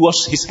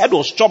 His head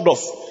was chopped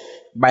off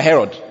by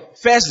Herod.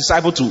 First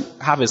disciple to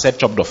have his head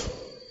chopped off.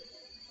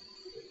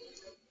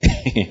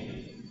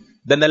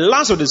 Then the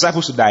last of the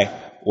disciples to die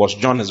was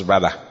John, his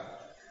brother.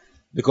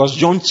 Because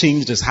John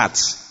changed his heart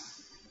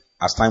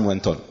as time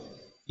went on.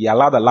 He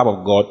allowed the love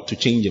of God to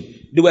change him.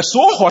 They were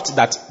so hot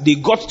that they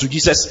got to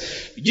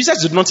Jesus.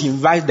 Jesus did not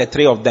invite the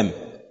three of them,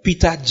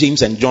 Peter,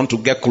 James, and John, to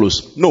get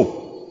close. No.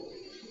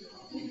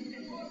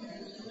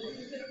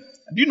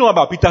 Do you know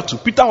about Peter too?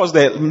 Peter was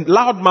the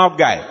loudmouth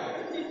guy.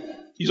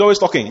 He's always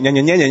talking.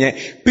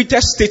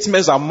 Peter's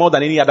statements are more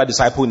than any other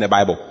disciple in the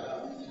Bible.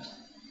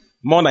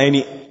 More than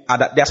any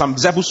other. There are some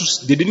disciples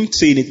who they didn't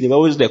say anything. They were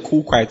always the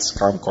cool, quiet,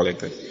 calm,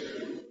 collected.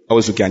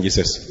 Always looking at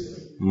Jesus.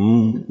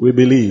 We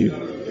believe.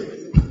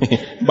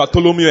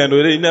 Bartholomew and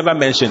they never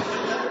mentioned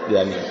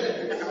their name.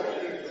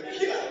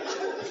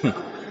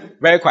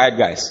 Very quiet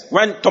guys.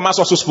 When Thomas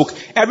also spoke,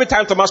 every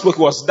time Thomas spoke,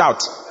 it was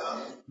doubt.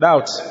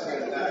 Doubt.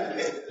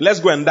 Let's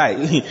go and die.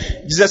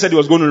 Jesus said he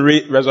was going to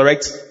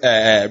resurrect,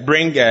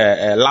 bring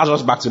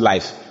Lazarus back to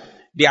life.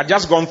 They had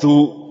just gone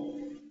through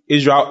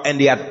Israel and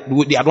they had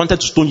wanted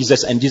to stone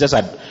Jesus, and Jesus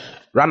had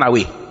run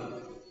away.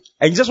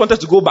 And Jesus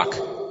wanted to go back.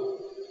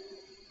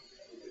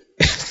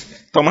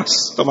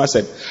 Thomas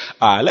said,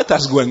 let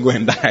us go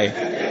and die.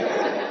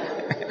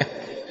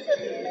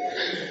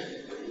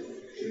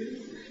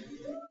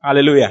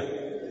 Hallelujah.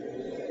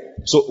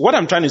 So what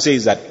I'm trying to say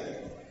is that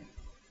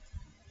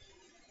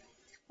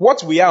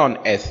what we are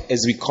on earth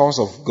is because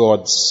of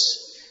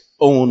God's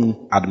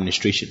own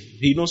administration.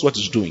 He knows what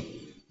he's doing.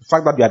 The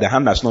fact that you are the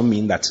hand does not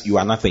mean that you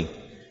are nothing.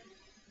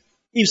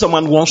 If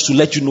someone wants to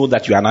let you know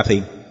that you are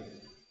nothing,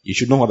 you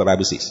should know what the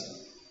Bible says.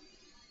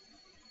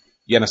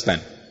 You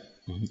understand?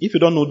 If you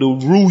don't know, they'll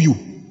rule you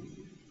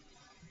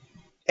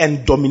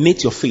and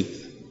dominate your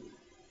faith.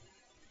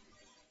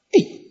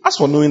 Hey, as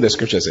for knowing the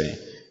scriptures,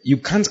 you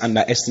can't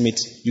underestimate,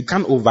 you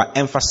can't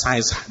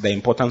overemphasize the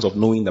importance of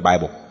knowing the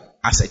Bible.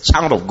 As a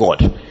child of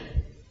God,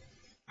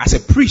 as a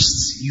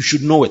priest, you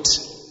should know it.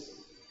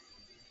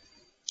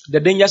 The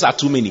dangers are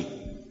too many.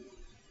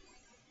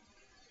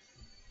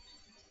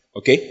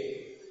 Okay?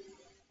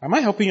 Am I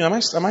helping you? Am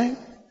I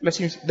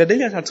letting you? The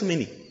dangers are too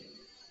many.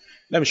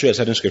 Let me show you a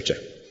certain scripture.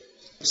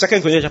 2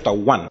 Corinthians chapter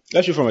 1.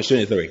 Let's read from verse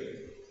 23.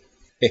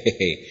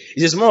 It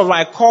says, moreover,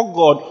 I call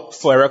God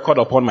for a record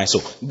upon my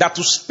soul, that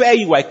to spare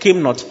you I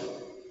came not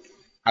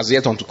as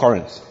yet unto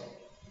Corinth.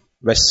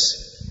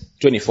 Verse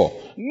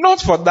 24.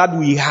 Not for that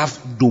we have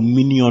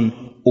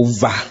dominion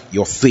over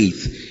your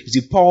faith. You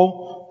see,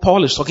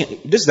 Paul is talking,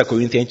 this is the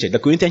Corinthian church. The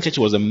Corinthian church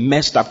was a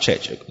messed up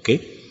church, okay?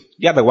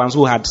 They are the ones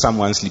who had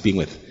someone sleeping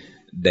with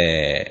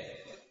the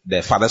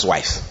father's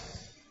wife.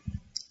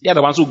 They are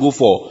the ones who go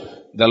for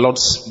they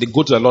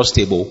go to the Lord's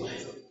table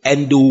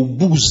and they will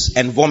booze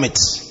and vomit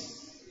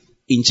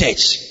in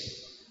church.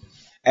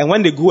 And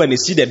when they go and they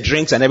see the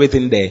drinks and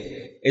everything there,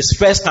 it's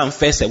first come,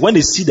 first serve. When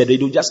they see that, they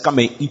will just come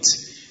and eat,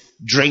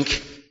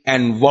 drink,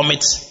 and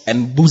vomit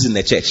and booze in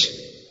the church.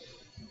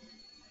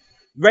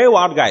 Very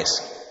wild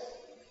guys.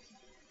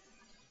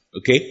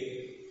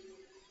 Okay?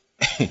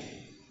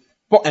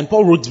 And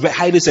Paul wrote very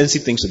highly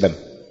sensitive things to them.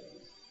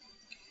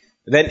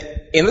 Then,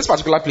 in this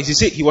particular place,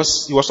 he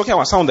was talking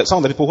about some of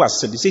the people who are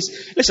said. He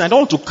says, listen, I don't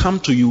want to come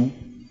to you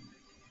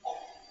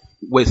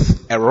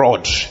with a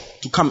rod.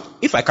 To come,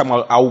 if I come,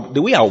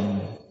 the way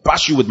I'll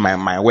bash you with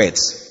my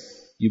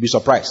words, you'll be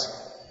surprised.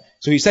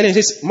 So he said,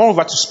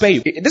 moreover, to spare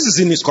you. This is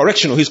in his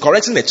correction. He's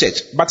correcting the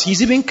church. But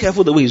he's even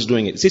careful the way he's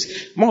doing it. He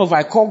says, moreover,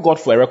 I call God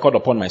for a record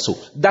upon my soul,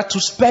 that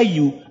to spare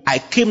you, I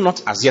came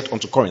not as yet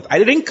unto Corinth. I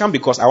didn't come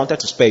because I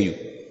wanted to spare you.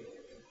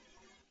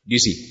 Do you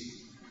see?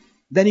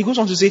 Then he goes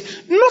on to say,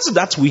 not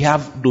that we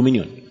have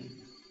dominion.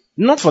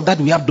 Not for that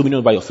we have dominion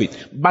over your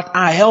faith, but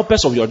are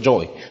helpers of your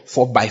joy.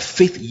 For by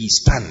faith ye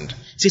stand.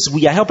 It says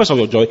we are helpers of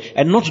your joy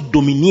and not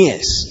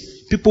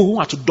domineers. People who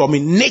are to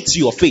dominate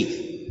your faith.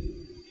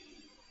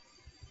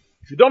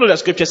 If you don't know the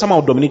scripture, someone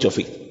will dominate your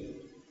faith.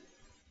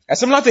 A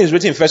similar thing is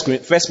written in 1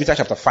 Peter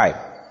chapter 5,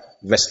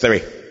 verse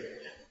 3.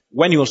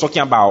 When he was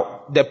talking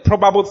about the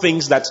probable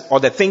things that, or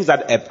the things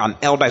that an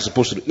elder is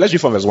supposed to do. Let's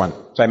read from verse 1,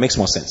 so it makes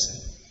more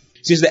sense.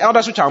 Since the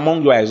elders which are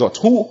among you are exhort,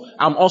 who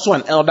am also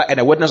an elder and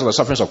a witness of the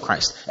sufferings of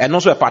Christ, and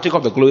also a partaker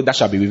of the glory that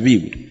shall be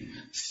revealed.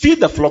 Feed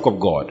the flock of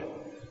God,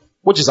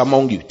 which is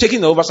among you, taking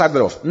the oversight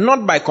thereof,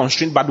 not by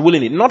constraint, but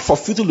willingly, not for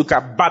futile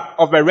lucre, but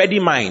of a ready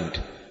mind.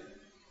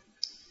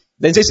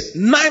 Then it says,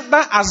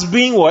 neither as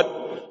being what?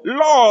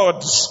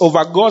 Lords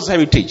over God's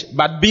heritage,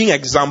 but being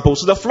examples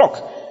to the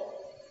flock.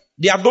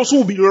 There are those who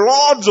will be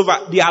lords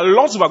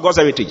over God's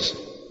heritage.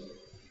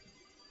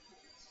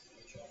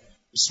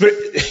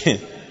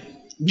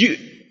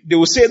 They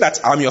will say that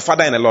I'm your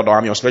father in the Lord, or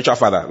I'm your spiritual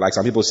father, like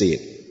some people say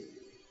it.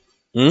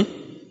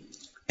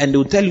 And they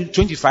will tell you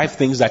 25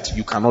 things that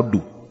you cannot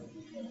do.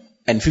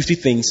 And 25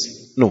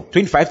 things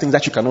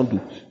that you cannot do,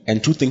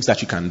 and 2 things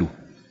that you can do.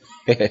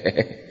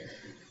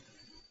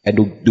 And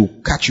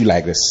they'll catch you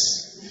like this.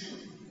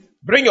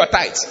 Bring your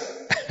tithe.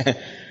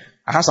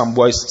 I have some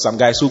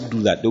guys who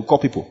do that. They'll call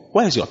people,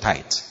 where is your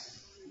tithe?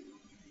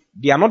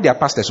 They are not their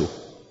pastors. So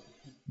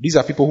these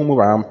are people who move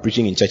around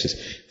preaching in churches.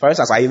 For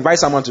instance, I invite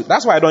someone to,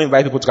 that's why I don't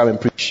invite people to come and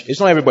preach. It's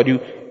not everybody.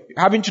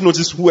 Haven't you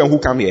noticed who and who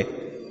come here?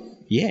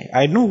 Yeah,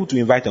 I know who to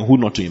invite and who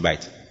not to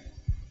invite.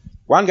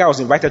 One guy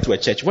was invited to a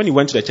church. When he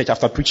went to the church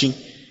after preaching,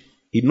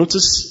 he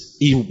noticed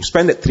he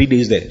spent 3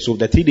 days there. So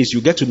the 3 days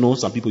you get to know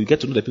some people, you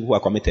get to know the people who are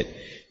committed.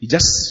 He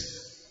just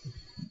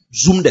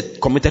zoomed the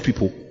committed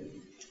people,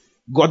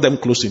 got them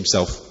close to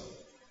himself,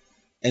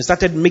 and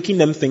started making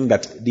them think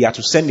that they are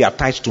to send their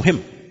tithes to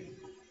him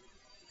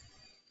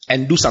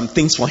and do some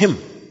things for him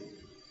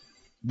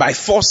by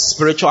force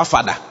spiritual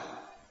father.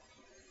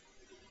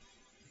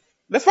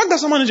 The fact that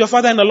someone is your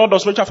father in the Lord or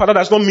spiritual father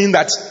does not mean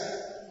that,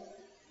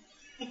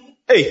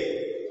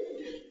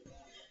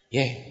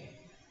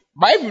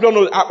 but if you don't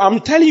know, I'm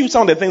telling you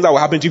some of the things that will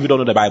happen to you if you don't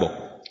know the Bible.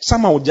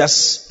 Someone will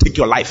just take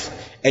your life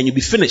and you'll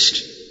be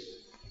finished.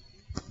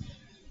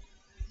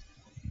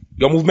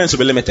 Your movements will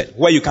be limited.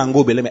 Where you can go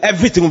will be limited.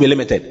 Everything will be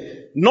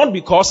limited. Not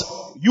because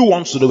you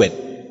want to do it,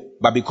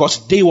 but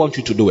because they want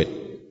you to do it.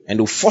 And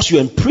they'll force you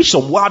and preach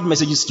some wild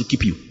messages to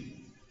keep you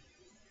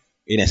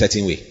in a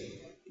certain way.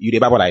 You the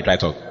Bible that I try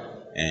to talk.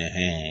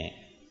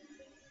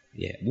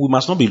 Yeah. We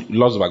must not be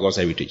lost over God's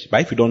heritage.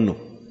 But if you don't know.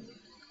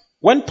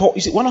 When Paul,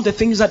 you see, one of the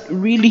things that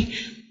really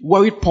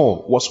worried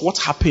Paul was what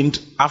happened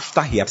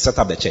after he had set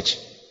up the church.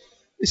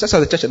 He sets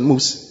up the church and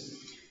moves.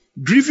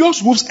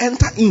 Grievous wolves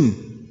enter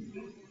in.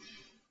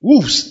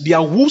 Wolves, they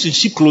are wolves in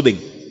sheep clothing.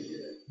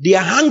 They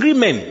are hungry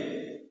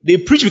men. They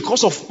preach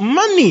because of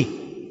money.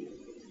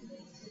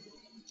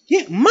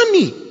 Yeah,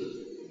 money.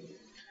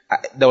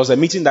 There was a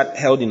meeting that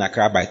held in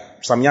Accra by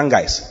some young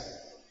guys.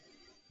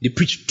 They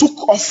preached,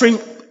 took offering,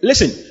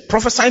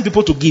 prophesying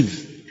people to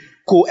give,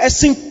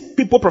 coercing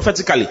people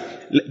prophetically.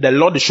 The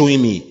Lord is showing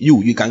me,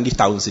 you can give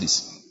 1,000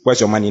 cedis. Where's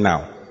your money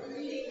now?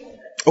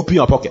 Open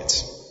your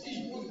pocket.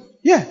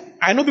 Yeah,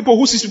 I know people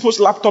who see people's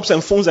laptops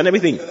and phones and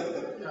everything.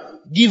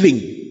 Giving,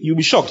 you'll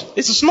be shocked.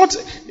 It's not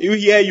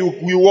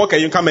you walk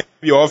and you come and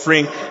give your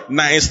offering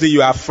nicely,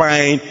 you are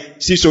fine.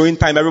 See, so in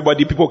time,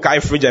 people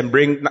carry fridge and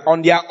bring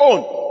on their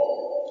own.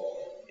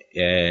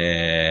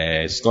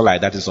 Yeah, it's not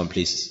like that in some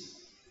places.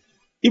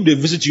 If they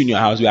visit you in your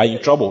house, you are in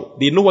trouble.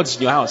 They know what's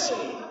in your house.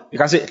 You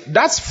can say,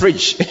 that's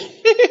fridge.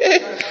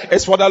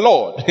 It's for the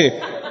Lord.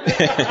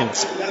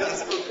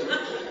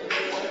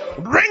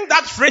 Bring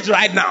that fridge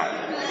right now.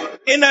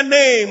 In the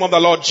name of the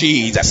Lord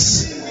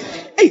Jesus.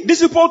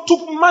 These people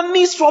took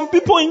monies from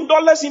people in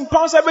dollars, in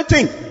pounds,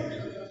 everything.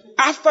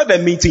 After the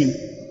meeting,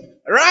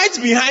 right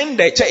behind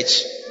the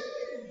church,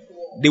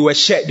 they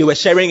were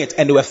sharing it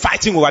and they were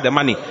fighting over the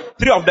money.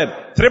 3 of them,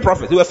 3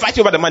 prophets, they were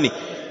fighting over the money.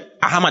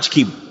 How much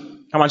came?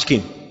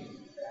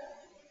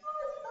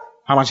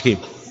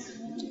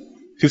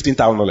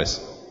 $15,000.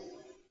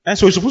 And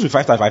so it's supposed to be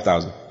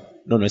 5,000.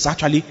 No, it's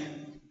actually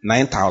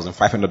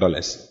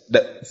 $9,500.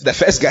 The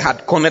first guy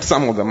had cornered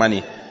some of the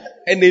money.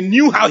 And they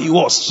knew how he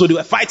was. So they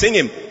were fighting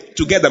him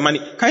to get the money.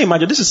 Can you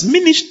imagine? This is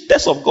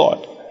ministers of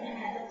God.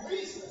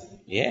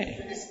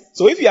 Yeah.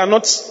 So if you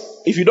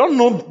don't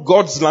know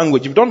God's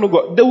language, if you don't know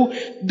God, they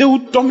will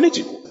dominate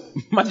you.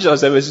 Matthew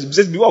 7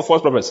 says, beware of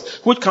false prophets,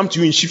 which come to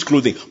you in sheep's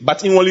clothing,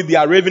 but inwardly they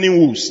are ravening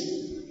wolves.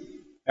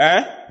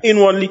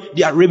 Inwardly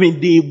they are ravening.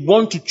 They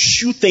want to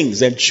chew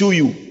things and chew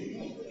you.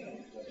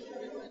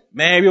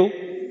 Mario,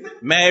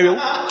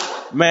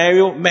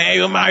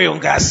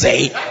 God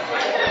say.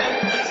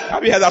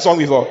 Have you heard that song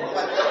before?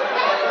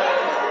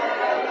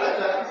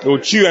 They'll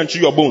chew and chew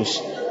your bones.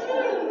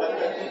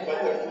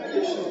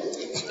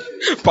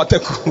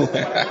 Pateku.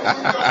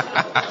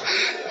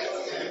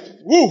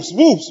 Wolves,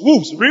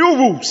 real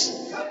wolves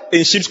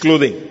in sheep's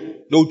clothing.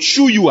 They'll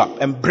chew you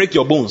up and break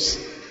your bones.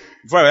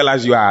 Before you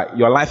realize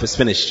your life is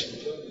finished.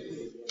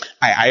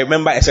 I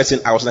remember I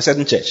was in a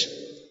certain church,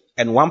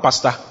 and one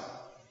pastor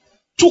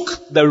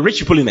took the rich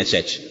people in the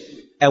church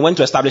and went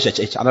to establish a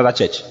church, another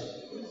church,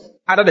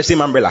 under the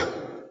same umbrella,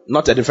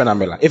 not a different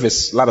umbrella. If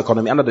it's love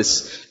economy, under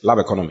this love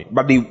economy.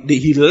 But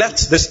he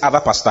left this other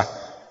pastor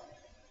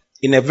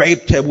in a very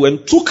terrible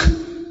and took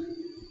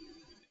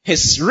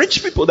his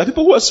rich people, the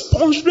people who were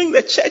sponsoring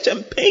the church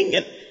and paying,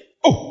 and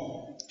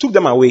took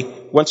them away,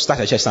 went to start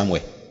a church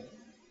somewhere.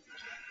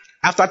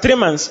 After 3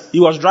 months, he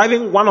was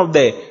driving one of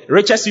the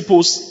richest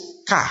people's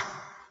car,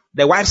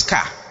 the wife's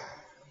car.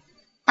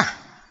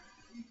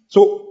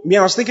 So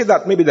I was thinking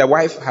that maybe the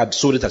wife had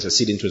sold it as a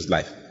seed into his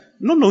life.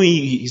 No,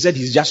 he said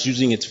he's just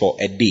using it for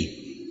a day.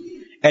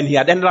 And he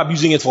had ended up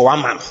using it for 1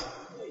 month.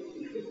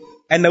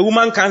 And the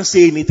woman can't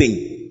say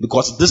anything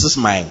because this is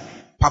my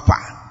papa.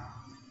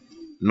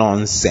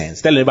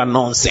 Nonsense. Tell me about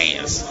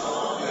nonsense.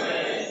 No.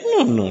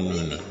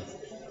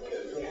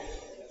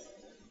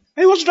 And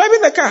he was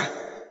driving the car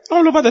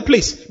all over the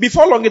place.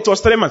 Before long it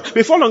was 3 months.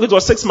 Before long it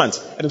was 6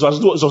 months. And it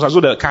was as though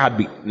the car had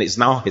been, it's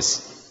now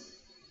his.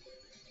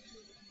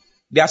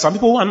 There are some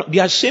people who they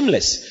are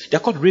shameless. They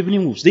are called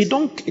ravening wolves. They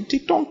don't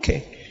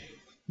care.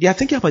 They are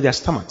thinking about their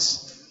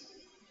stomachs.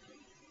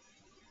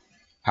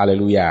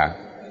 Hallelujah.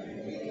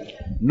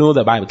 Know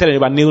the Bible. Tell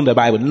anybody, know the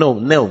Bible. No.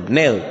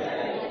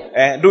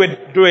 Do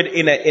it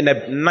in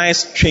a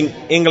nice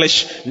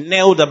English.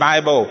 Nail the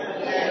Bible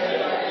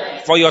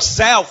for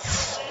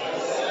yourself.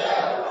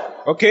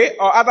 Okay?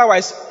 Or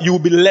otherwise, you will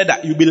be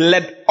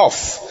led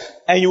off,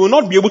 and you will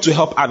not be able to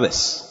help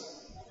others.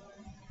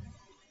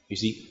 You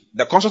see,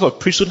 the concept of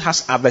priesthood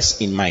has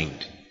others in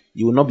mind.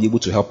 You will not be able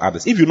to help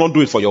others. If you don't do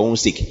it for your own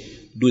sake,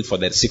 do it for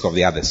the sake of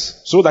the others.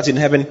 So that in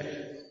heaven,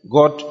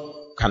 God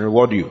can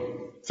reward you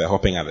for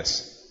helping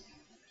others.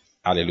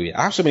 Hallelujah.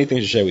 I have so many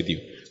things to share with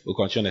you. We'll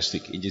continue next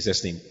week in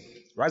Jesus' name.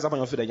 Rise up on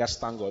your feet and just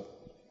thank God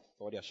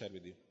for what He has shared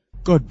with you.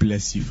 God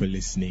bless you for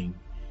listening.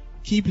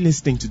 Keep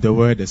listening to the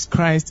word as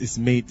Christ is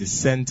made the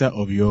center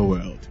of your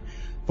world.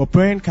 For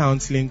prayer and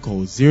counseling,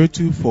 call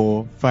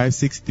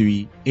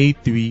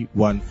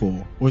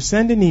 024-563-8314 or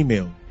send an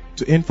email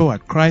to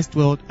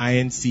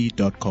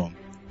info@christworldinc.com.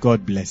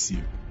 God bless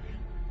you.